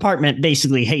 her whole department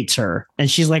basically hates her, and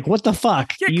she's like, "What the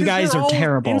fuck? You guys are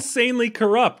terrible, insanely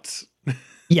corrupt."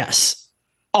 Yes,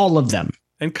 all of them,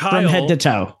 and Kyle from head to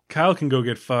toe. Kyle can go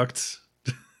get fucked.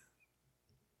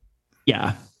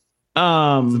 Yeah.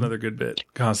 It's another good bit.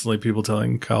 Constantly people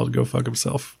telling Kyle to go fuck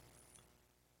himself.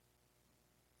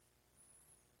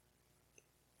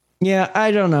 Yeah, I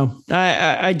don't know.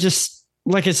 I just,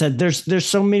 like I said, there's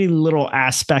so many little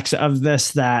aspects of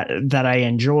this that I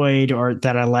enjoyed or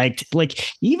that I liked. Like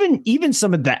even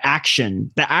some of the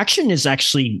action. The action is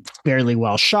actually fairly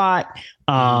well shot.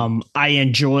 I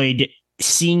enjoyed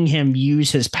seeing him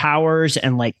use his powers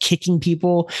and like kicking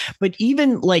people, but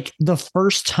even like the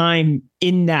first time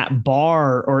in that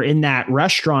bar or in that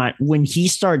restaurant when he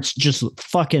starts just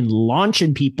fucking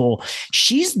launching people,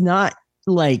 she's not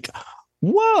like,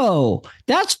 whoa,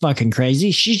 that's fucking crazy.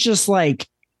 She's just like,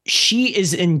 she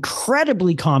is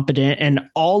incredibly competent, and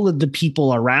all of the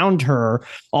people around her,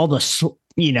 all the,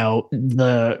 you know,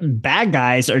 the bad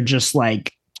guys are just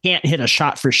like, can't hit a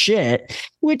shot for shit,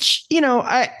 which, you know,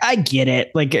 I get it.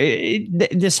 Like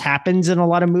this happens in a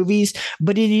lot of movies,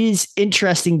 but it is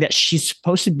interesting that she's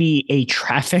supposed to be a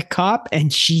traffic cop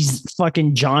and she's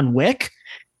fucking John Wick.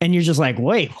 And you're just like,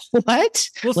 wait, what?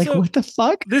 Well, like, so what the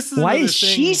fuck? Why is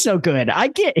she so good? I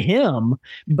get him,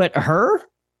 but her?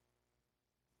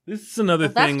 This is another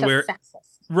thing where,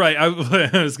 sexist. Right.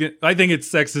 I think it's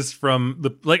sexist from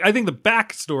the, like, I think the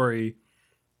backstory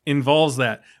involves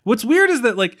that. What's weird is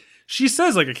that, like, she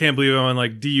says, like, I can't believe I'm on,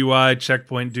 like, DUI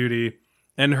checkpoint duty,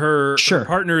 and her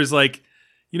partner is like,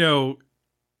 you know,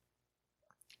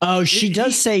 she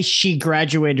does say she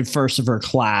graduated first of her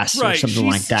class or something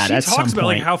like that. She talks about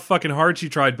like how fucking hard she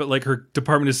tried, but like her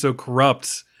department is so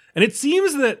corrupt, and it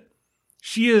seems that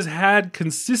she has had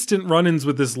consistent run-ins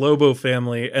with this Lobo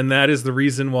family, and that is the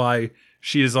reason why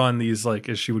she is on these, like,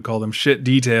 as she would call them, shit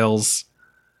details.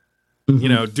 You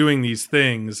know, doing these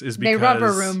things is because they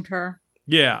rubber roomed her.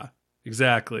 Yeah,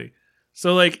 exactly.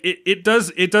 So like it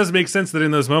does make sense that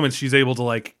in those moments she's able to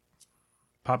like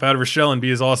pop out of her shell and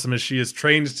be as awesome as she is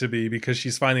trained to be, because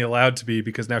she's finally allowed to be,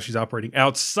 because now she's operating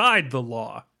outside the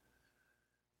law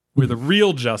where the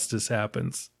real justice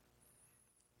happens.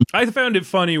 I found it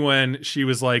funny when she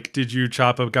was like, "Did you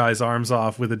chop a guy's arms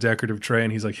off with a decorative tray?"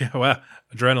 And he's like, "Yeah, well,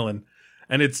 adrenaline."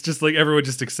 And it's just like everyone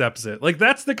just accepts it. Like,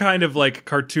 that's the kind of like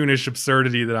cartoonish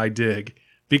absurdity that I dig,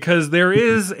 because there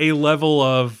is a level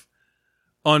of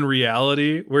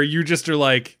unreality where you just are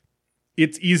like,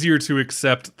 it's easier to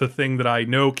accept the thing that I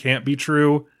know can't be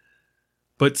true,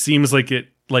 but seems like it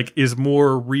like is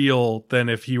more real than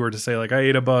if he were to say like, I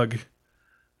ate a bug,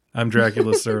 I'm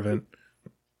Dracula's servant.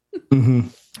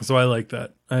 So I like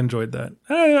that. I enjoyed that.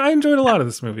 I enjoyed a lot of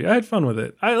this movie. I had fun with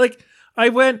it.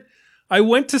 I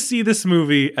went to see this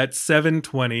movie at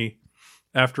 7:20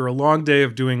 after a long day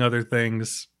of doing other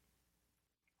things.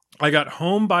 I got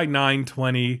home by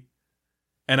 9:20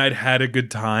 and I'd had a good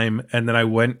time. And then I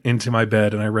went into my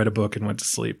bed and I read a book and went to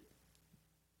sleep.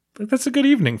 But that's a good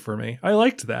evening for me. I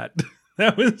liked that.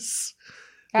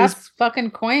 That's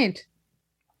fucking quaint.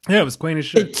 Yeah, it was quaint as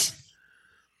shit.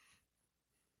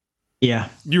 Yeah.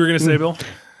 You were gonna say, Bill?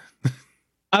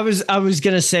 I was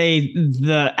gonna say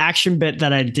the action bit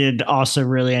that I did also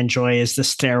really enjoy is the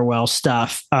stairwell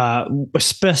stuff,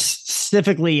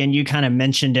 specifically, and you kind of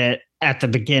mentioned it at the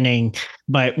beginning,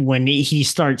 but when he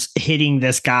starts hitting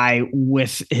this guy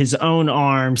with his own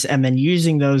arms and then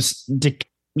using those,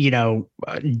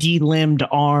 de-limbed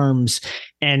arms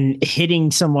and hitting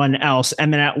someone else,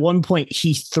 and then at one point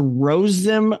he throws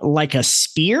them like a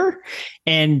spear,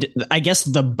 and I guess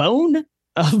the bone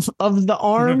of the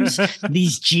arms,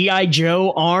 these GI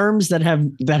Joe arms that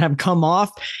have come off,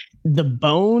 the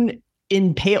bone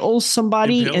impales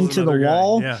somebody into the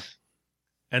wall. Yeah.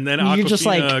 And then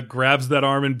Aquafina just grabs that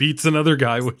arm and beats another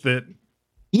guy with it.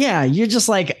 Yeah, you're just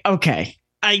like, okay,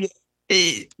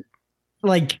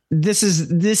 this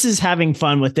is having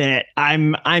fun with it.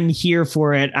 I'm here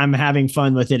for it. I'm having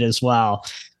fun with it as well.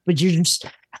 But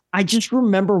I just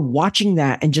remember watching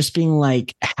that and just being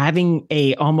like having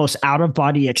a almost out of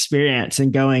body experience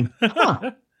and going,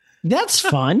 huh, that's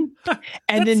fun.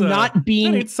 And then not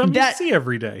being something to see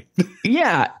every day.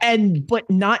 Yeah. But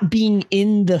not being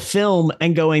in the film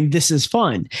and going, this is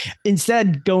fun.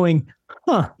 Instead going,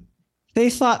 huh, they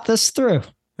thought this through.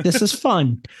 This is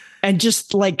fun. And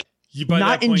just like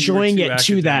not enjoying it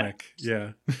to that.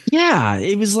 Yeah. Yeah.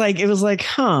 It was like,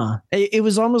 huh. It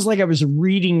was almost like I was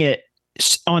reading it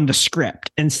on the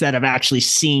script instead of actually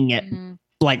seeing it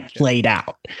played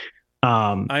out.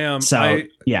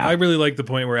 I really like the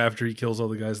point where after he kills all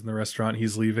the guys in the restaurant,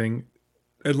 he's leaving,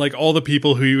 and like all the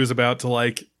people who he was about to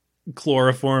like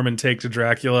chloroform and take to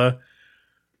Dracula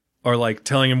are like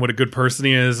telling him what a good person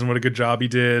he is and what a good job he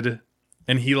did,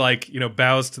 and he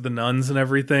bows to the nuns and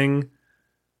everything.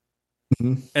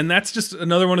 Mm-hmm. And that's just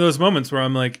another one of those moments where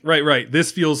I'm like, right,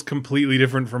 this feels completely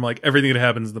different from like everything that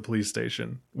happens in the police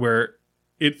station, where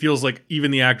it feels like even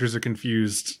the actors are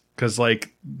confused because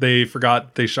like they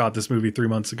forgot they shot this movie 3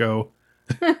 months ago.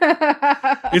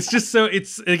 It's just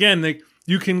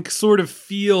you can sort of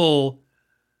feel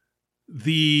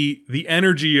the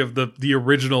energy of the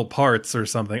original parts or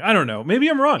something. I don't know. Maybe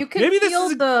I'm wrong. You can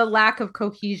feel the lack of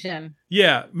cohesion.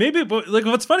 Yeah, maybe. But like,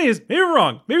 what's funny is maybe I'm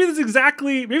wrong. Maybe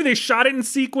they shot it in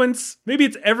sequence.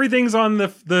 Maybe everything's on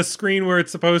the screen where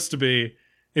it's supposed to be.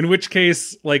 In which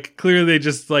case, like, clearly they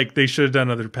just, like, they should have done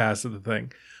another pass of the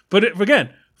thing. But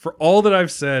again, for all that I've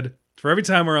said, for every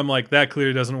time where I'm like, that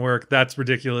clearly doesn't work, that's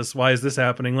ridiculous, why is this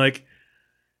happening? Like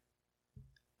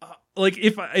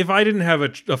if I didn't have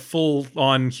a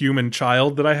full-on human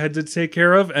child that I had to take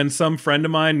care of, and some friend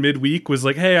of mine midweek was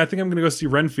like, hey, I think I'm going to go see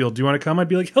Renfield. Do you want to come? I'd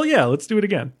be like, hell yeah, let's do it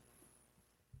again.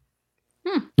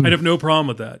 I'd have no problem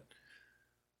with that.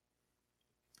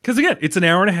 Because again, it's an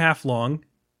hour and a half long.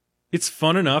 It's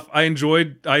fun enough. I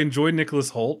enjoyed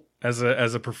Nicholas Hoult as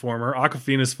a performer.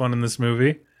 Awkwafina's fun in this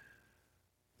movie.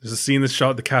 There's a scene that's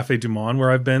shot at the Café Du Monde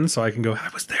where I've been, so I can go, I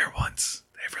was there once.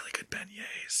 They have really good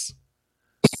beignets.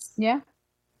 Yeah.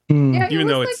 Yeah, even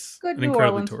though it's good an New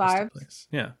incredibly Orleans touristy vibes. place.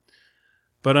 Yeah.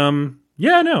 But I don't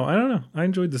know. I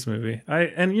enjoyed this movie.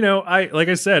 Like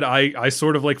I said, I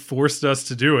sort of like forced us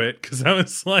to do it because I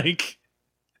was like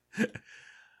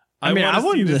I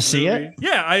wanted to see it.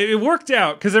 Yeah, it worked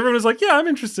out because everyone was like, yeah, I'm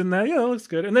interested in that. Yeah, that looks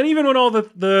good. And then even when all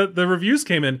the reviews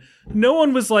came in, no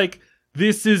one was like,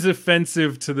 this is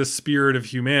offensive to the spirit of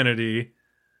humanity.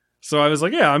 So I was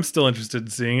like, yeah, I'm still interested in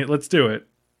seeing it. Let's do it.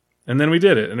 And then we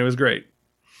did it, and it was great.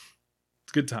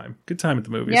 It's a good time. Good time at the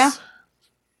movies. Yeah.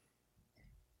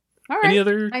 All right. Any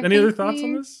other thoughts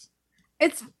on this?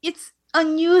 It's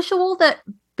unusual that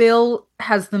Bill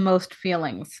has the most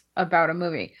feelings about a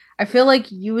movie. I feel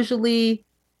like usually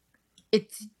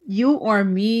it's you or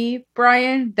me,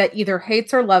 Brian, that either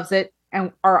hates or loves it,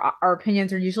 and our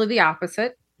opinions are usually the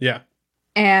opposite. Yeah.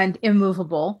 And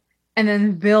immovable. And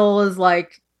then Bill is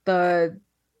like the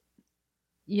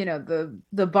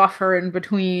buffer in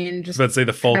between. Just let's say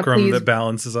the fulcrum that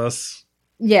balances us.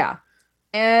 Yeah.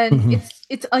 And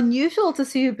it's unusual to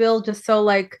see Bill just so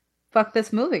like, fuck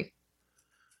this movie.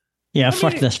 Yeah,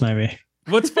 fuck this movie.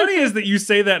 What's funny is that you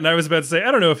say that, and I was about to say,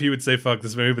 I don't know if he would say fuck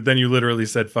this movie, but then you literally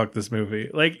said fuck this movie.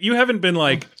 Like, you haven't been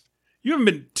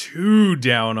too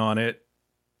down on it.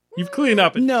 You've cleaned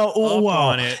up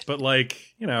on it, but like,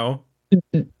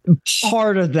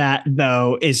 Part of that,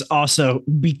 though, is also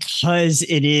because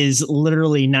it is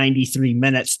literally 93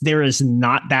 minutes. There is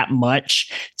not that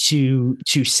much to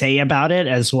say about it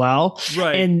as well.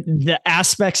 Right. And the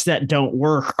aspects that don't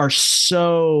work are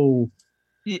so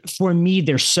for me,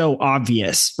 they're so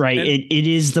obvious, right? It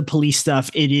is the police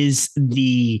stuff. It is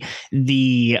the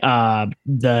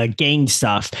gang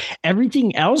stuff.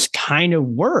 Everything else kind of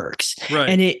works. Right.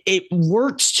 And it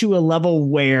works to a level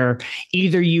where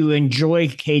either you enjoy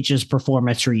Cage's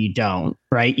performance or you don't,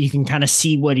 right? You can kind of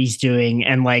see what he's doing.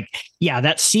 And like, yeah,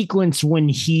 that sequence when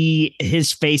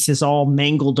his face is all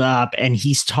mangled up and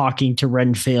he's talking to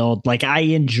Renfield, like I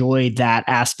enjoyed that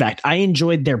aspect. I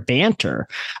enjoyed their banter.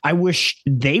 I wish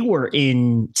they were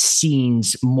in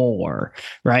scenes more,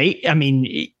 right? I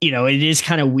mean, you know, it is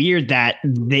kind of weird that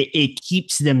it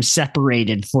keeps them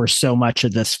separated for so much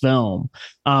of this film.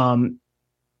 And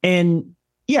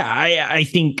yeah, I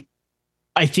think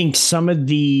some of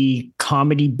the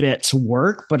comedy bits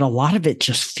work, but a lot of it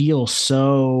just feels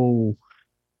so.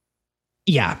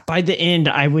 Yeah, by the end,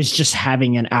 I was just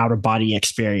having an out of body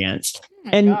experience,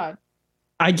 God.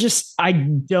 I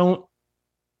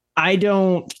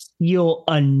don't feel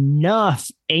enough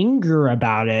anger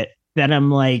about it that I'm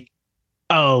like,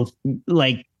 oh,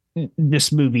 like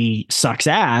this movie sucks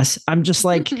ass. I'm just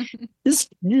like, this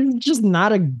is just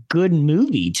not a good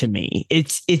movie to me.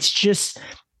 It's just,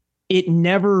 it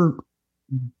never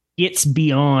gets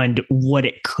beyond what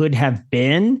it could have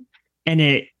been.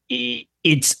 And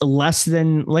it's less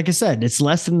than, like I said, it's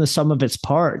less than the sum of its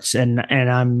parts. And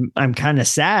I'm kind of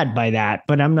sad by that,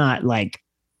 but I'm not like,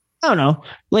 I don't know,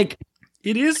 like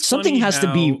it is something has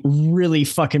to be really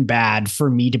fucking bad for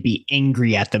me to be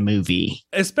angry at the movie,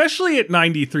 especially at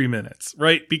 93 minutes,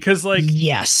 right? Because like,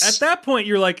 yes, at that point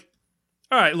you're like,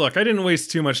 all right, look, I didn't waste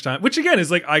too much time, which again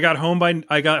is like, I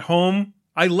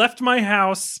left my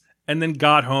house and then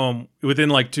got home within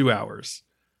like 2 hours.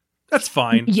 That's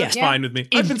fine. Yes. That's fine with me.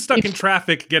 I've been stuck in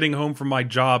traffic getting home from my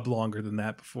job longer than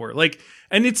that before. Like,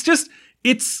 and it's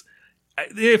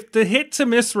if the hit to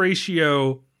miss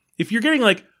ratio, if you're getting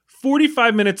like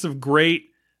 45 minutes of great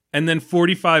and then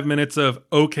 45 minutes of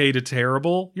okay to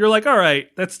terrible, you're like, all right,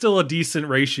 that's still a decent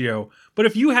ratio. But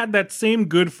if you had that same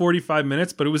good 45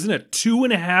 minutes, but it was in a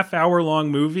 2.5 hour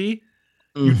long movie,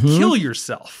 you'd kill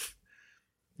yourself.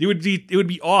 It would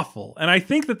be awful. And I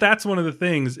think that that's one of the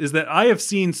things is that I have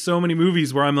seen so many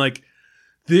movies where I'm like,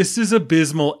 this is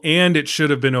abysmal and it should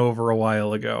have been over a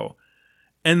while ago.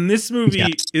 And this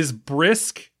movie is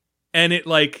brisk and it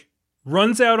like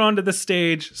runs out onto the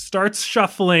stage, starts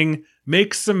shuffling,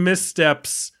 makes some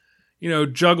missteps, you know,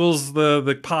 juggles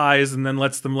the pies and then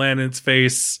lets them land in its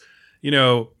face, you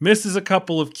know, misses a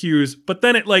couple of cues, but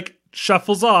then it like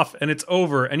shuffles off and it's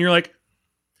over. And you're like,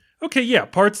 okay, yeah,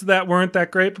 parts of that weren't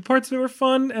that great, but parts of it were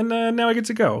fun, and now I get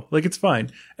to go. Like, it's fine.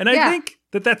 And I think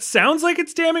that sounds like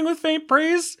it's damning with faint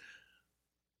praise,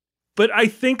 but I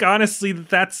think, honestly,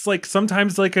 that's, like,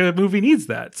 sometimes, like, a movie needs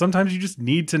that. Sometimes you just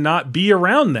need to not be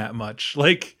around that much.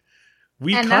 Like,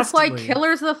 that's why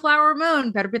Killers of the Flower Moon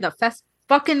better be the best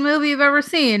fucking movie you've ever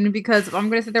seen, because if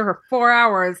I'm going to sit there for 4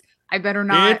 hours, I better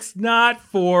not. It's not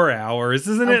 4 hours.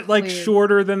 Isn't it, like,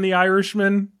 shorter than The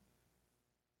Irishman?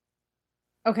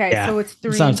 Okay, so it's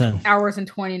 3 hours and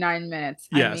 29 minutes.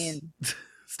 Yes. I mean,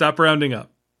 stop rounding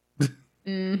up.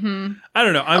 Mm-hmm. I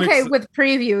don't know. With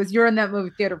previews, you're in that movie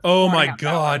theater. For oh my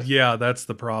god, yeah, that's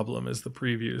the problem. Is the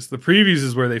previews? The previews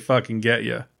is where they fucking get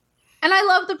you. And I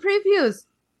love the previews.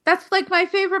 That's like my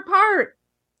favorite part.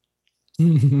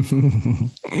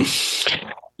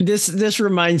 This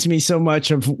reminds me so much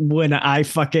of when I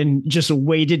fucking just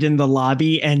waited in the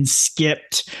lobby and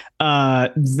skipped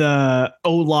the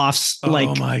Olaf's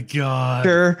oh my god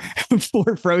for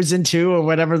Frozen 2 or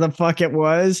whatever the fuck it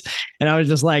was, and I was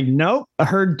just like, nope, I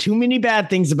heard too many bad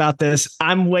things about this.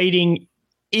 I'm waiting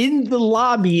in the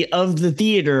lobby of the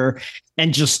theater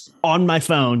and just on my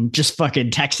phone, just fucking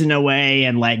texting away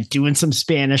and like doing some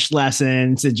Spanish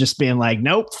lessons and just being like,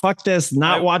 nope, fuck this,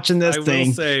 not watching this thing. I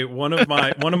will say one of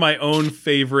my own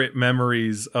favorite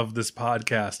memories of this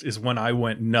podcast is when I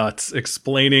went nuts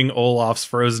explaining Olaf's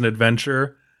Frozen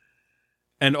Adventure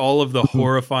and all of the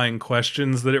horrifying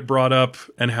questions that it brought up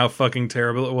and how fucking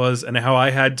terrible it was and how I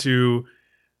had to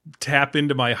tap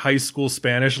into my high school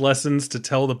Spanish lessons to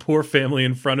tell the poor family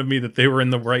in front of me that they were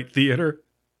in the right theater.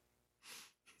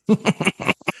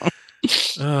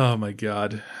 Oh my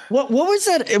god. What was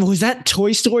that? Was that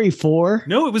Toy Story 4?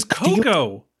 No, it was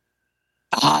Coco.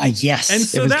 Yes. And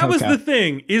so that was the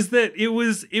thing, is that it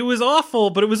was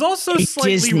awful, but it was also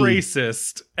slightly Disney.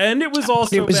 Racist. And it was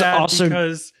also bad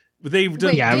because they've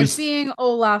done being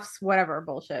Olaf's whatever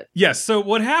bullshit. Yes. So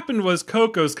what happened was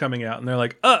Coco's coming out and they're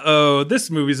like, uh-oh, this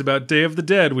movie's about Day of the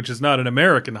Dead, which is not an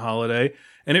American holiday.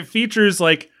 And it features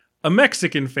like a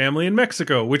Mexican family in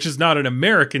Mexico, which is not an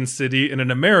American city in an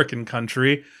American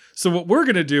country. So what we're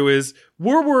going to do is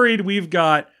we're worried we've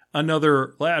got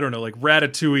another, I don't know, like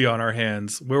Ratatouille on our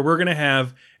hands, where we're going to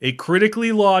have a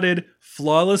critically lauded,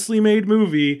 flawlessly made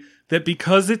movie that,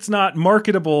 because it's not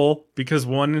marketable, because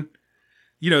one,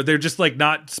 they're just like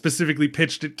not specifically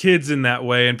pitched at kids in that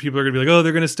way, and people are going to be like, oh,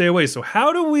 they're going to stay away. So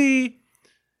how do we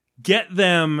get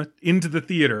them into the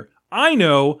theater? I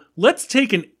know, let's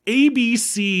take an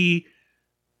ABC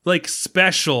like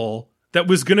special that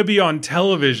was going to be on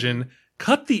television,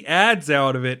 cut the ads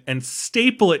out of it, and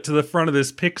staple it to the front of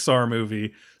this Pixar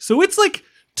movie. So it's like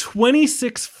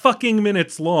 26 fucking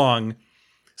minutes long.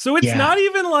 So it's not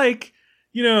even like,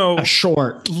 a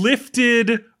short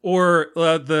lifted or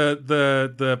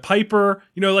the Piper,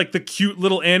 like the cute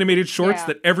little animated shorts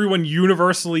that everyone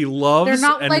universally loves. They're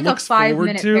not and like looks a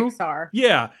 5-minute forward to. Pixar.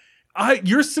 Yeah.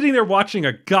 You're sitting there watching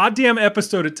a goddamn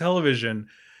episode of television,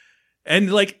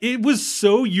 and like it was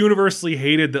so universally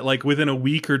hated that like within a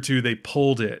week or two they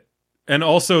pulled it. And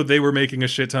also they were making a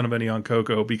shit ton of money on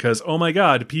Coco because, oh my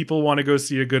God, people want to go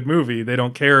see a good movie. They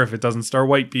don't care if it doesn't star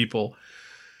white people.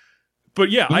 But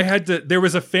yeah, there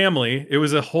was a family. It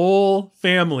was a whole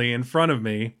family in front of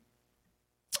me.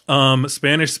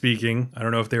 Spanish speaking. I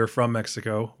don't know if they were from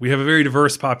Mexico. We have a very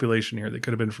diverse population here. They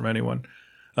could have been from anyone,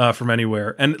 from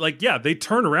anywhere. And like, yeah, they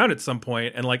turned around at some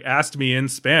point and like asked me in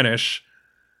Spanish,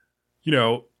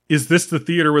 is this the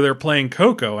theater where they're playing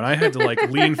Coco? And I had to like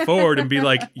lean forward and be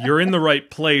like, you're in the right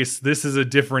place. This is a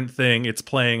different thing. It's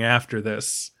playing after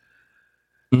this.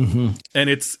 Mm-hmm. And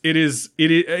it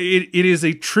is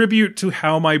a tribute to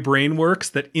how my brain works,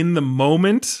 that in the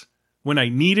moment when I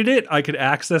needed it, I could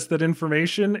access that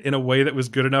information in a way that was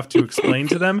good enough to explain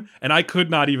to them. And I could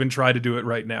not even try to do it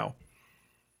right now.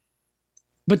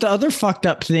 But the other fucked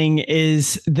up thing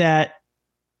is that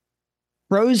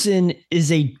Frozen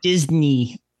is a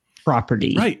Disney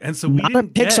property. Right. And so we not a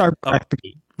Pixar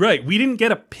property. Right. We didn't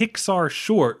get a Pixar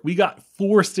short. We got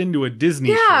forced into a Disney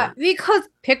short. Yeah, because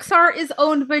Pixar is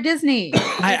owned by Disney.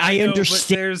 I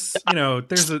understand.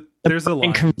 There's a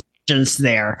line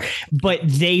there, but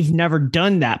they've never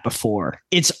done that before.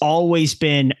 It's always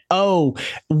been,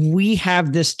 we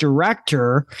have this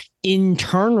director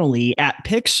internally at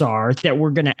Pixar that we're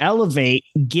going to elevate,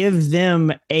 give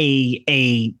them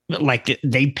a like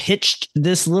they pitched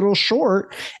this little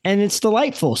short and it's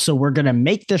delightful. So we're going to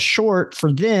make this short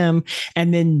for them.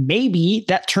 And then maybe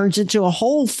that turns into a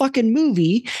whole fucking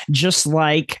movie, just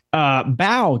like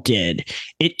Bao did.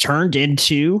 It turned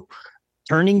into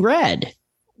Turning Red.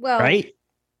 Well, right?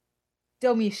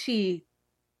 Domichi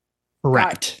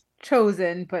got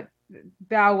chosen, but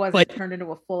Bao wasn't turned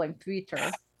into a full-length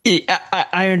feature.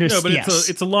 I understand. No, but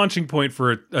it's a launching point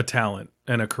for a talent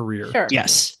and a career. Sure.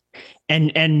 Yes.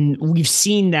 And we've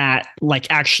seen that like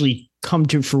actually come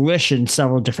to fruition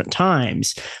several different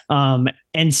times.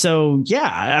 And so,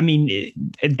 yeah, I mean,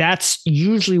 that's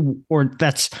usually, or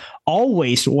that's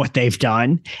always what they've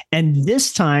done. And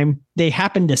this time they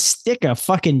happen to stick a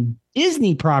fucking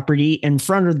Disney property in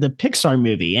front of the Pixar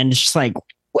movie. And it's just like,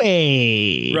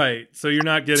 wait. Right. So you're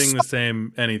not getting the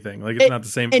same anything. Like it's not the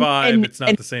same vibe. It's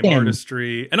not the same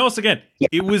artistry. And also, again,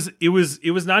 it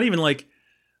was not even like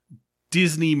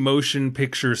Disney Motion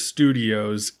Picture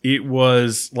Studios. It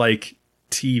was like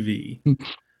TV. It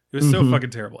was so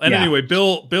fucking terrible. And anyway,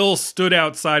 Bill stood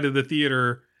outside of the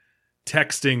theater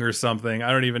texting or something.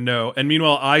 I don't even know. And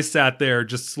meanwhile, I sat there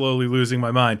just slowly losing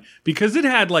my mind because it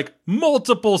had like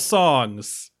multiple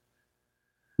songs.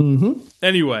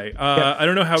 Anyway, I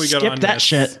don't know how we got on that this.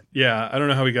 shit. Yeah, I don't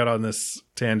know how we got on this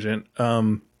tangent. I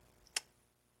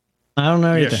don't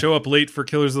know. Yeah, either. show up late for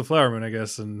Killers of the Flower Moon, I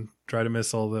guess, and try to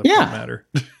miss all the matter.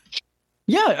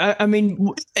 Yeah, I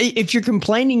mean, if you're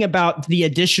complaining about the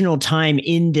additional time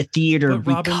in the theater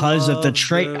because of the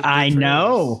trailer, I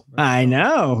know.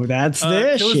 That's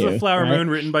the issue. Killers of the Flower Moon,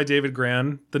 written by David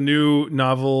Gran. The new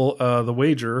novel, The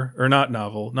Wager, or not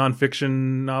novel,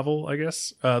 nonfiction novel, I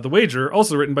guess. The Wager,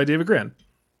 also written by David Gran,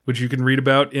 which you can read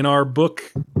about in our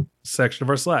book section of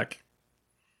our Slack.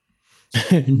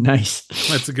 Nice.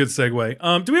 That's a good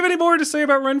segue. Do we have any more to say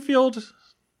about Renfield?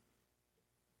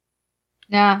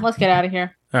 Nah, let's get out of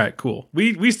here. All right, cool.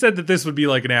 We said that this would be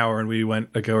like an hour, and we went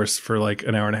a course for like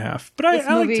an hour and a half. But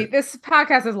this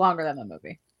podcast is longer than the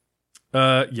movie.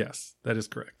 Yes, that is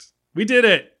correct. We did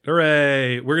it!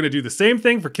 Hooray! We're gonna do the same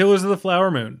thing for Killers of the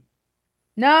Flower Moon.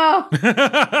 No.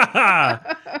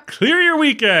 Clear your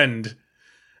weekend.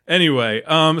 Anyway,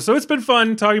 so it's been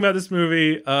fun talking about this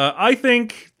movie. I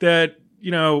think that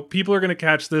people are gonna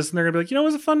catch this and they're gonna be like, it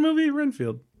was a fun movie,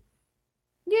 Renfield.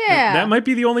 Yeah. That might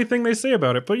be the only thing they say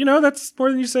about it, but that's more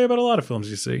than you say about a lot of films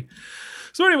you see.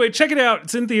 So anyway, check it out.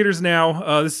 It's in theaters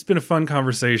now. This has been a fun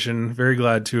conversation. Very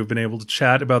glad to have been able to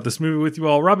chat about this movie with you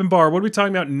all. Robin Barr, what are we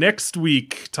talking about next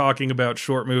week talking about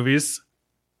short movies?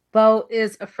 Beau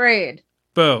is afraid.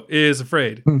 Beau is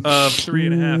afraid of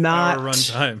 3.5 hour run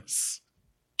times.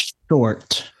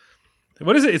 Short.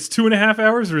 What is it? It's 2.5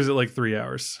 hours or is it like 3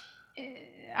 hours?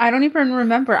 I don't even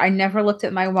remember. I never looked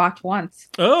at my watch once.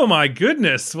 Oh my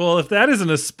goodness. Well, if that isn't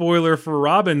a spoiler for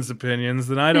Robin's opinions,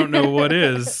 then I don't know what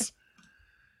is.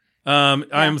 Yeah.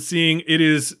 I'm seeing it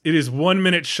is 1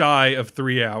 minute shy of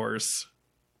 3 hours.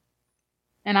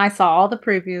 And I saw all the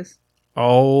previews.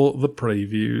 All the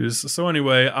previews. So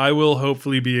anyway, I will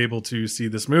hopefully be able to see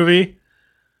this movie.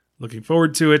 Looking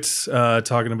forward to it.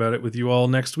 Talking about it with you all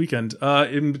next weekend.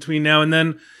 In between now and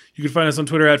then, you can find us on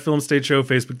Twitter at Film Stage Show,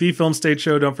 Facebook, The Film Stage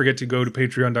Show. Don't forget to go to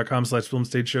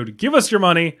patreon.com/filmstageshow to give us your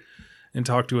money and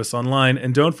talk to us online.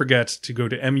 And don't forget to go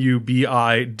to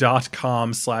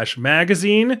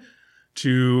mubi.com/magazine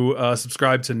to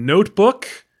subscribe to Notebook.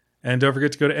 And don't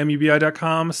forget to go to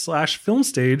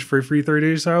mubi.com/filmstage for a free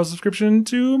 30-day trial subscription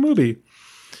to a movie.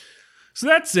 So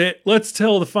that's it. Let's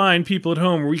tell the fine people at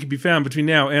home where we can be found between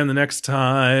now and the next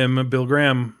time. Bill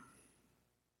Graham.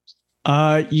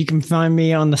 You can find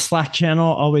me on the Slack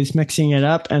channel, always mixing it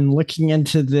up and looking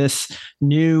into this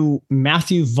new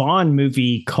Matthew Vaughn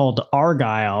movie called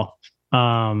Argyle.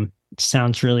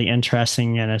 Sounds really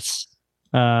interesting, and it's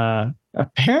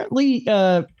apparently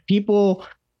people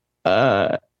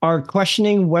are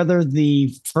questioning whether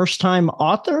the first-time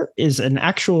author is an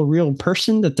actual real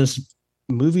person that this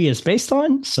movie is based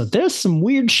on. So there's some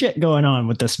weird shit going on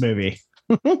with this movie.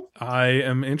 I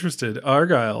am interested.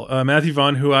 Argyle. Matthew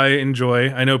Vaughn, who I enjoy.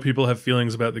 I know people have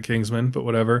feelings about The Kingsman, but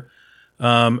whatever.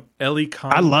 Ellie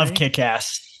Conway. I love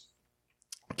Kick-Ass.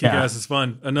 Kick-Ass is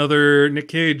fun. Another Nick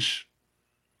Cage.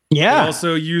 Yeah. It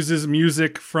also uses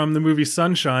music from the movie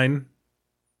Sunshine,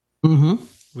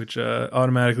 which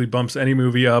automatically bumps any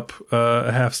movie up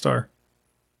a half star.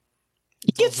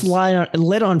 He gets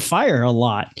lit on fire a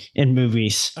lot in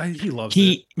movies. He loves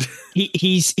it.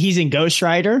 He's in Ghost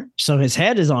Rider, so his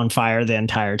head is on fire the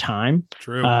entire time.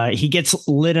 True. He gets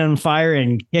lit on fire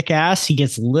in Kick-Ass. He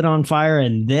gets lit on fire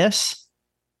in this.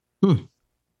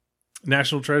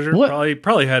 National Treasure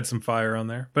probably had some fire on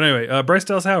there. But anyway, Bryce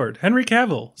Dallas Howard, Henry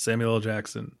Cavill, Samuel L.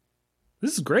 Jackson.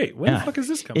 This is great. When the fuck is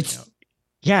this coming out?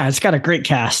 Yeah, it's got a great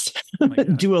cast.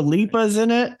 Dua Lipa's in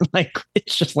it. Like,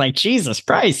 it's just like, Jesus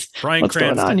Christ. Bryan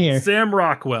Cranston, going on here? Sam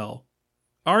Rockwell,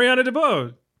 Ariana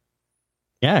DeBose.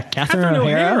 Yeah, Catherine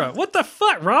O'Hara. What the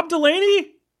fuck? Rob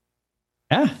Delaney?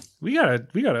 Yeah. We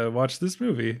gotta watch this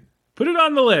movie. Put it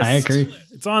on the list. I agree.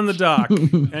 It's on the dock.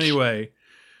 Anyway,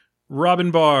 Robin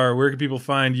Barr, where can people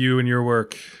find you and your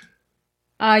work?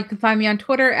 You can find me on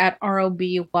Twitter at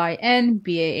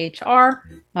ROBYNBAHR.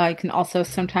 You can also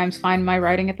sometimes find my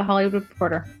writing at The Hollywood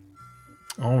Reporter.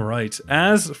 All right.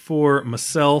 As for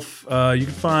myself, you can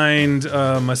find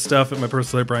my stuff at my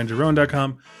personal site,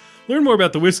 brianjrowan.com. Learn more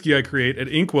about the whiskey I create at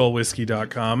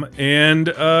inkwellwhiskey.com. And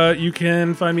you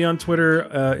can find me on Twitter,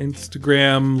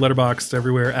 Instagram, Letterboxd,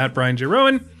 everywhere at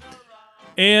brianjrowan.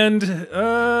 And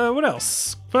what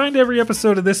else? Find every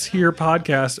episode of this here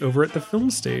podcast over at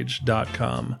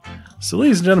thefilmstage.com. So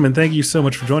ladies and gentlemen, thank you so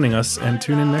much for joining us, and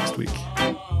tune in next week.